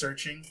just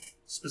searching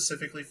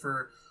specifically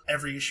for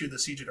every issue of the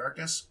Siege of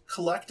Darkness.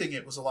 Collecting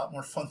it was a lot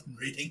more fun than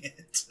reading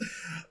it.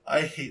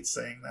 I hate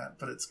saying that,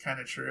 but it's kind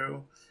of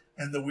true.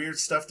 And the weird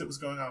stuff that was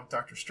going on with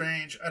Doctor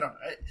Strange,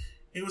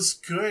 it was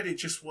good, it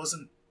just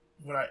wasn't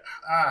what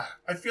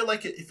I feel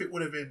like if it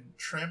would have been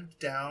trimmed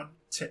down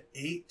to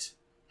 8,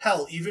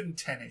 hell, even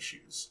 10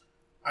 issues,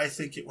 I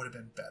think it would have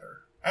been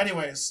better.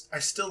 Anyways, I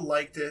still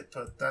liked it,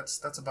 but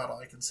that's about all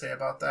I can say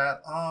about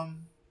that.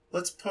 I'm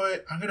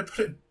gonna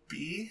put it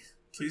B.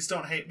 Please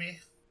don't hate me.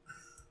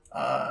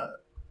 Yeah,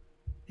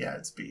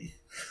 it's B.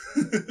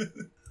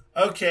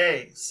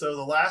 Okay, so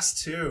the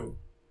last two.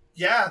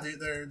 Yeah,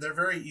 they're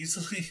very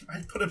easily.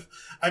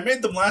 I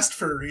made them last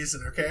for a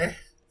reason. Okay,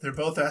 they're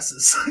both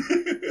S's.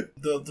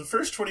 The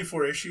first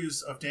 24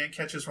 issues of Dan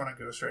Ketch's run on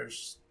Ghost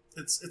Riders,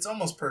 it's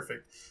almost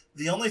perfect.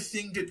 The only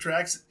thing that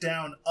drags it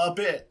down a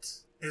bit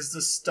is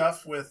the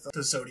stuff with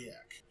the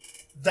Zodiac.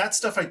 That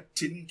stuff I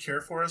didn't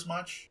care for as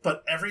much,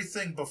 but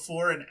everything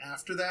before and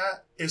after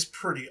that is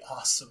pretty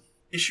awesome.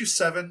 Issue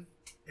 7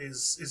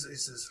 is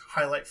his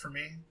highlight for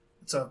me.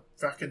 It's a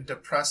fucking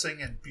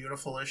depressing and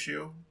beautiful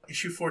issue.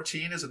 Issue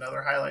 14 is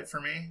another highlight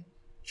for me.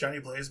 Johnny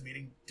Blaze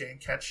meeting Dan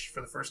Ketch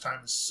for the first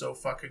time is so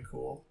fucking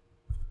cool.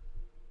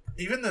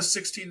 Even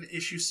the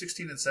issues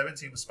 16 and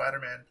 17 with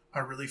Spider-Man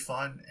are really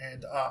fun,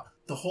 and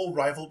the whole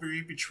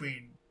rivalry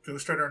between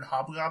Ghost Rider and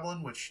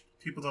Hobgoblin, which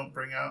people don't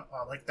bring out,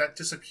 like that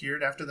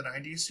disappeared after the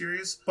 90s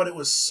series, but it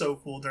was so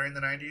cool during the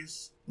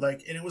 90s.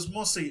 Like, and it was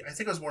mostly, I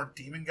think it was more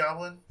Demon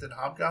Goblin than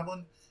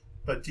Hobgoblin,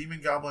 but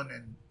Demon Goblin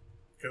and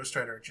Ghost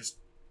Rider just,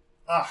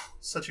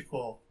 such a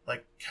cool,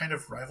 like, kind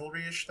of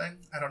rivalry-ish thing.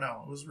 I don't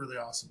know. It was really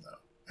awesome, though.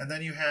 And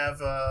then you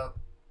have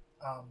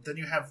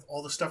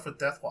all the stuff with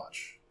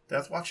Deathwatch.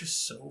 Deathwatch is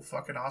so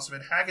fucking awesome.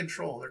 And Hag and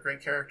Troll, they're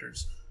great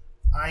characters.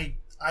 I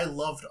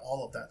loved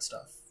all of that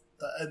stuff.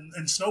 And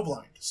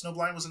Snowblind.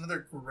 Snowblind was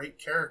another great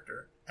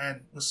character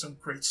and with some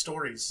great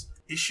stories.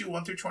 Issue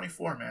 1 through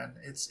 24, man.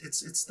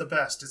 It's the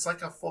best. It's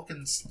like a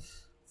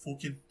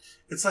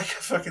it's like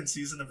a fucking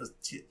season of a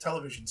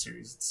television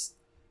series.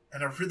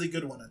 And a really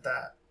good one at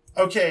that.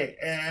 Okay,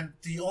 and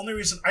the only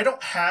reason I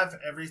don't have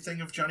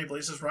everything of Johnny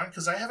Blaze's run,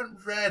 because I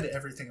haven't read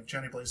everything of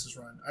Johnny Blaze's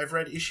run. I've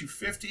read issue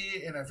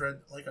 50, and I've read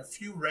like a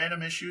few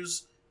random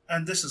issues,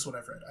 and this is what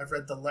I've read. I've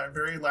read the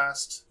very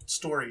last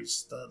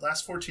stories, the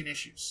last 14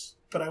 issues.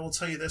 But I will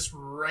tell you this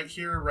right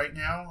here, right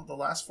now, the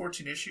last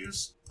 14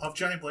 issues of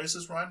Johnny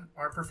Blaze's run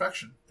are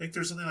perfection. I think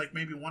there's only like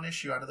maybe one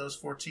issue out of those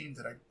 14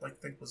 that I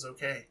think was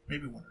okay.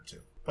 Maybe one or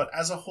two. But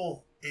as a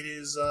whole, it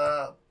is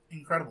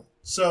incredible.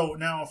 So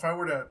now if I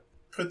were to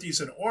put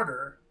these in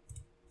order,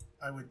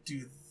 I would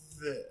do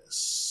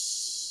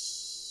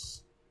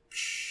this.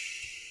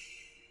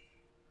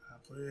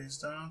 Please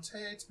don't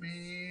hate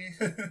me.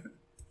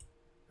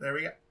 There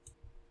we go.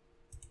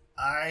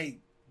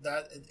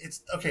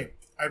 It's okay.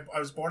 I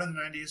was born in the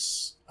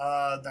 90s.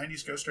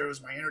 90s Ghost Rider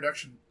was my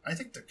introduction, I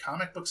think, to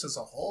comic books as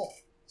a whole.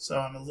 So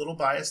I'm a little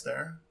biased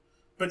there.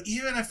 But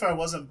even if I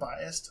wasn't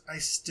biased, I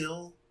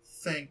still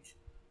think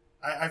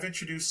I've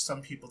introduced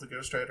some people to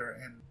Ghost Rider,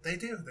 and they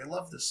do. They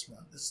love this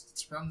run.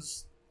 This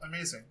run's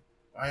amazing.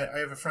 I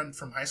have a friend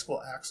from high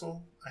school,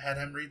 Axel. I had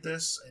him read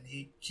this, and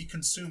he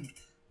consumed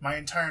my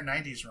entire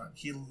 90s run.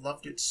 He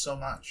loved it so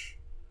much.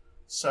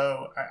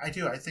 So I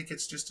do. I think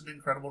it's just an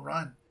incredible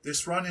run.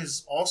 This run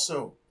is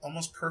also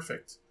almost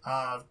perfect.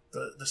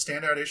 The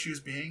standout issues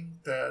being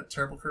the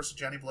Terrible Curse of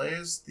Johnny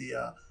Blaze,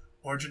 the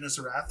Origin of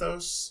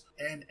Zarathos,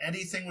 and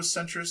anything with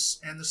Centris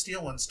and the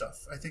Steel One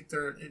stuff. I think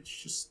it's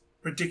just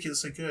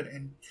ridiculously good,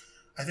 and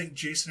I think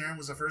Jason Aaron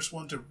was the first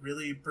one to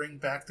really bring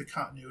back the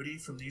continuity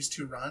from these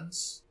two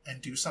runs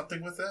and do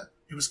something with it.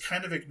 It was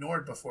kind of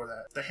ignored before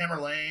that. The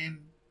Hammer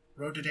Lane,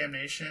 Road to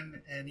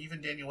Damnation, and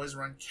even Daniel Blaze's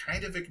run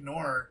kind of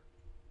ignore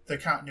the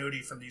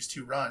continuity from these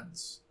two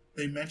runs.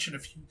 They mention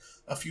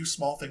a few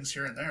small things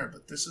here and there,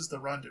 but this is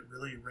the run that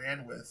really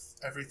ran with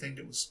everything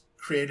that was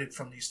created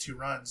from these two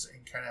runs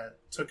and kind of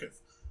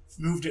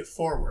moved it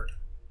forward.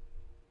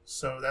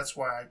 So that's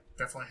why I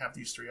definitely have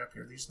these three up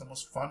here. These are the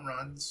most fun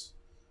runs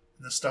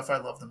and the stuff I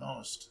love the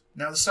most.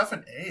 Now, the stuff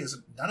in A,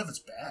 none of it's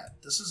bad.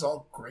 This is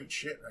all great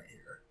shit right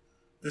here.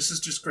 This is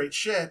just great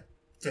shit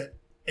that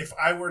if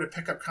I were to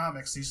pick up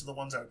comics, these are the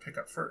ones I would pick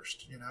up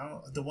first, you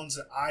know? The ones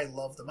that I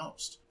love the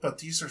most. But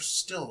these are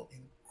still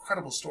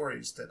incredible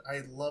stories that I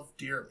love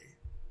dearly.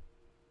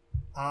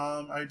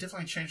 I would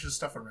definitely change this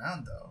stuff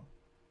around, though.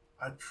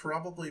 I'd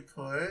probably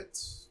put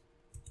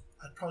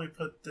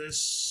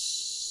this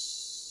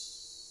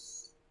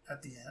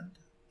at the end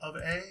of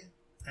A,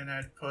 and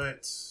I'll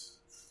put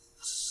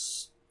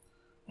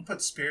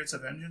Spirits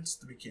of Vengeance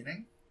at the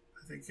beginning.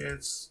 I think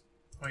it's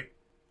my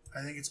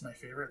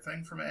favorite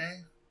thing from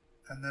A.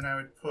 And then I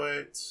would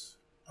put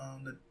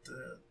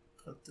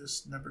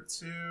this number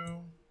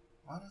 2.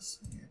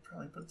 Honestly, I'd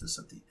probably put this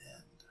at the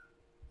end.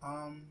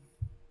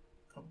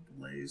 Put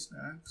Blaze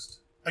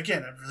next.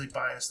 Again, I'm really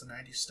biased. The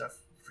 90s stuff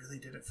really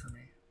did it for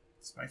me.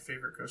 It's my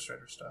favorite Ghost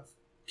Rider stuff.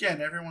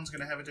 Again, everyone's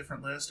going to have a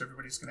different list.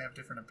 Everybody's going to have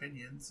different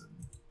opinions.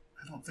 And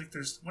I don't think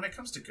when it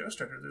comes to Ghost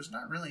Rider, there's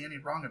not really any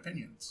wrong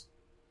opinions.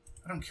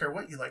 I don't care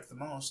what you like the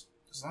most,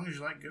 as long as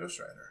you like Ghost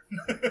Rider.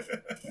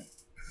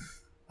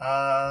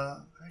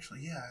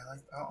 Actually, yeah,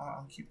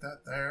 I'll keep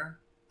that there.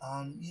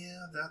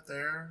 Yeah, that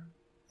there.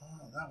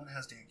 Oh, that one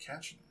has Dan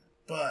Ketch in it.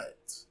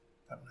 But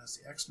that one has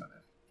the X-Men in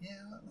it.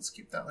 Yeah, let's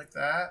keep that like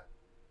that.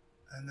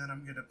 And then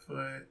I'm going to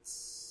put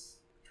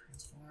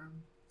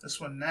Transform. This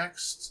one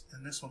next,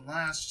 and this one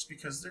last, just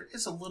because there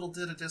is a little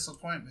bit of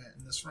disappointment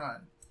in this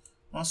run.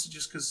 Mostly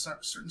just because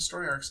certain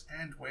story arcs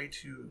end way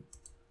too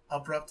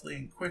abruptly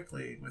and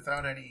quickly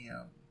without any,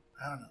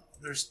 I don't know.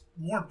 There's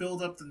more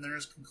build-up than there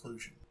is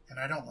conclusion, and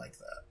I don't like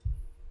that.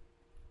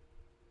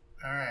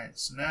 Alright,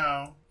 so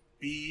now,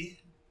 B.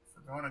 If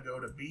we're going to go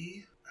to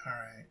B. All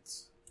right.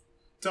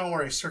 Don't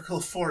worry, Circle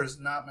of 4 is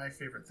not my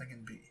favorite thing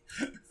in B.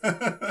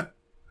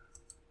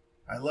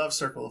 I love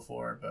Circle of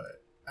 4,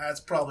 but that's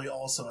probably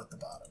also at the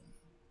bottom.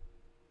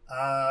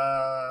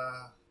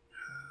 Out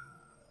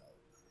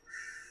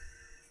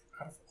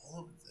of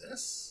all of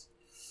this?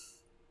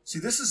 See,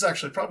 this is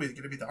actually probably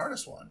going to be the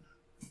hardest one.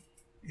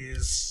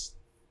 Is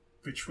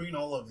between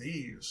all of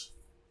these.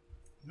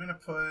 I'm going to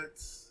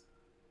put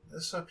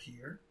this up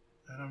here.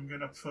 And I'm going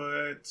to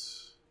put...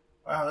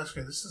 Wow, that's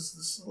good. This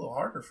is a little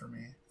harder for me.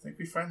 I think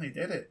we finally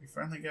did it. We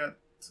finally got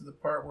to the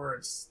part where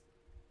it's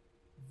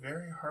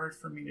very hard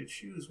for me to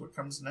choose what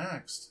comes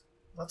next.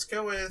 Let's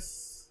go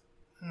with...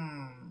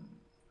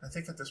 I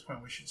think at this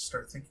point we should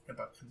start thinking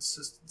about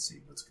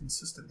consistency. What's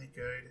consistently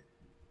good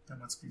and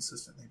what's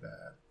consistently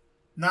bad.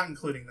 Not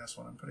including this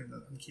one.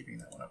 I'm keeping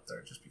that one up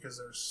there just because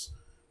there's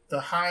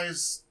the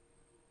highs.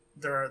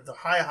 The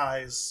high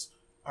highs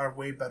are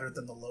way better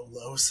than the low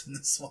lows in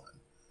this one.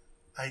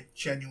 I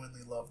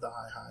genuinely love the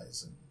high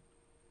highs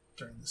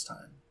during this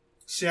time.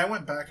 See, I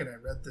went back and I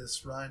read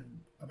this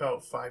run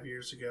about 5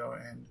 years ago,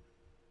 and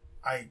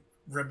I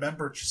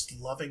remember just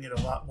loving it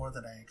a lot more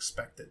than I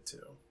expected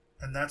to.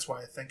 And that's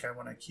why I think I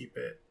want to keep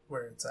it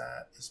where it's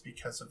at, is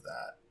because of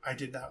that. I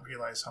did not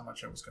realize how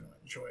much I was going to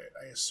enjoy it.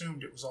 I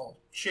assumed it was all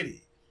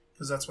shitty,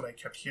 because that's what I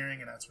kept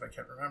hearing and that's what I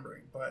kept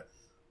remembering. But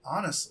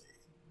honestly,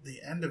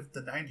 the end of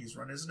the 90s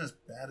run isn't as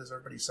bad as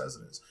everybody says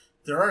it is.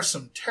 There are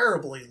some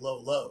terribly low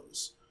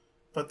lows,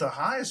 but the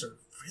highs are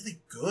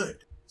really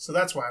good. So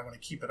that's why I want to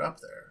keep it up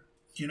there.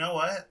 You know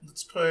what?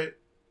 Let's put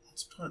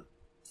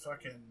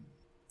fucking...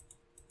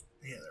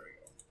 Yeah, there we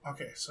go.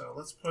 Okay, so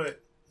let's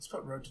put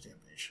Road to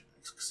Damnation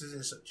next, because it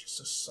is just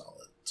a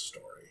solid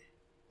story.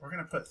 We're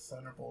going to put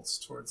Thunderbolts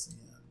towards the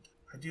end.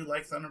 I do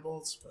like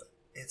Thunderbolts, but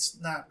it's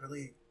not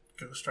really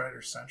Ghost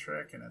Rider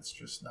centric, and it's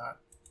just not...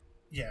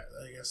 Yeah,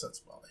 I guess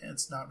that's... Well,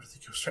 it's not really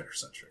Ghost Rider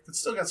centric. It's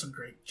still got some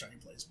great Johnny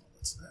Blaze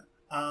moments in it.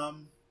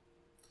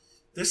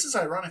 This is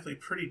ironically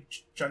pretty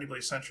Johnny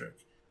Blaze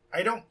centric.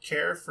 I don't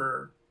care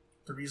for...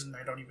 The reason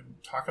I don't even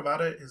talk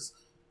about it is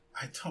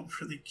I don't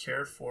really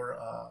care for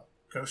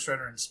Ghost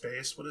Rider in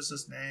space. What is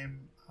his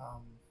name?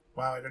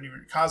 Wow, I don't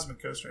even...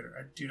 Cosmic Ghost Rider.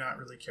 I do not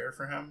really care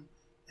for him.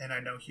 And I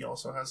know he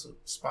also has a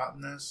spot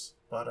in this.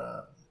 But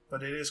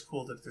it is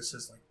cool that this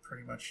is like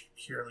pretty much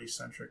purely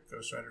centric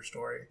Ghost Rider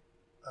story.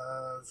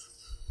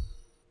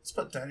 Let's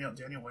put Daniel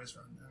Way's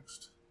run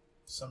next.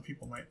 Some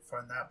people might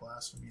find that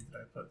blasphemy that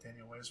I put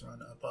Daniel Way's run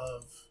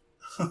above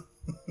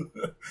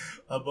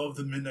above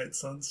the Midnight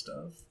Sun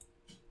stuff.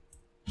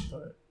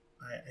 But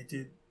I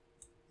did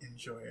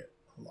enjoy it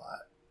a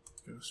lot.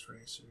 Ghost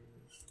Racers.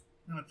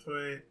 I'm gonna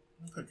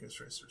put Ghost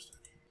Racers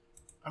down here.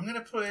 I'm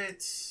gonna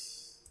put...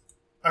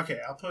 Okay,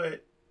 I'll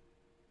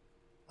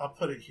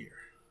put it here.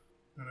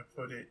 I'm gonna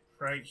put it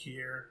right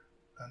here,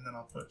 and then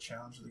I'll put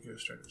Challenge of the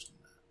Ghost Riders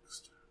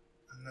next.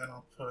 And then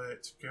I'll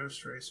put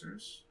Ghost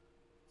Racers.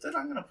 Then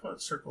I'm gonna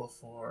put Circle of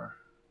 4.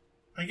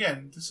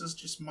 Again, this is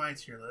just my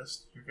tier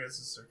list. Your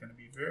guys' are gonna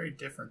be very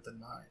different than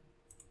mine.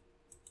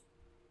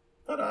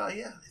 But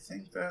yeah, I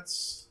think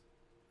that's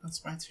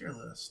my tier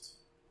list.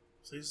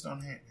 Please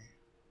don't hate me.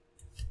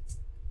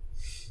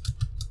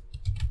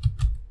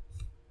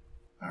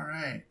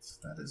 Alright,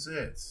 that is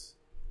it.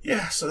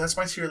 Yeah, so that's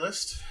my tier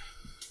list.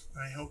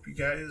 I hope you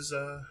guys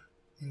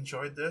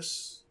enjoyed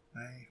this.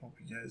 I hope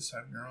you guys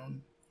have your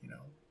own,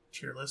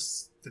 tier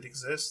lists that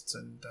exists,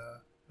 and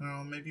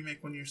maybe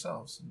make one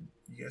yourselves. And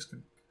you guys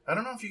can... I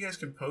don't know if you guys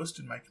can post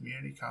in my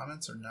community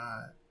comments or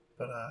not,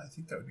 but I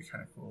think that would be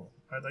kind of cool.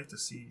 I'd like to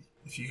see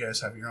if you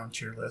guys have your own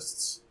tier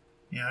lists.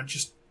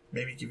 Just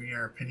maybe giving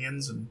your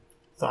opinions and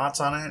thoughts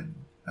on it.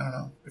 I don't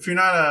know. If you're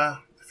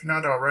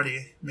not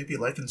already, maybe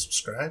like and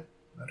subscribe.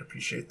 I'd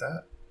appreciate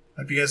that.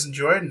 Hope you guys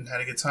enjoyed and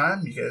had a good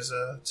time. You guys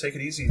take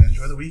it easy and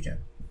enjoy the weekend.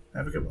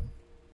 Have a good one.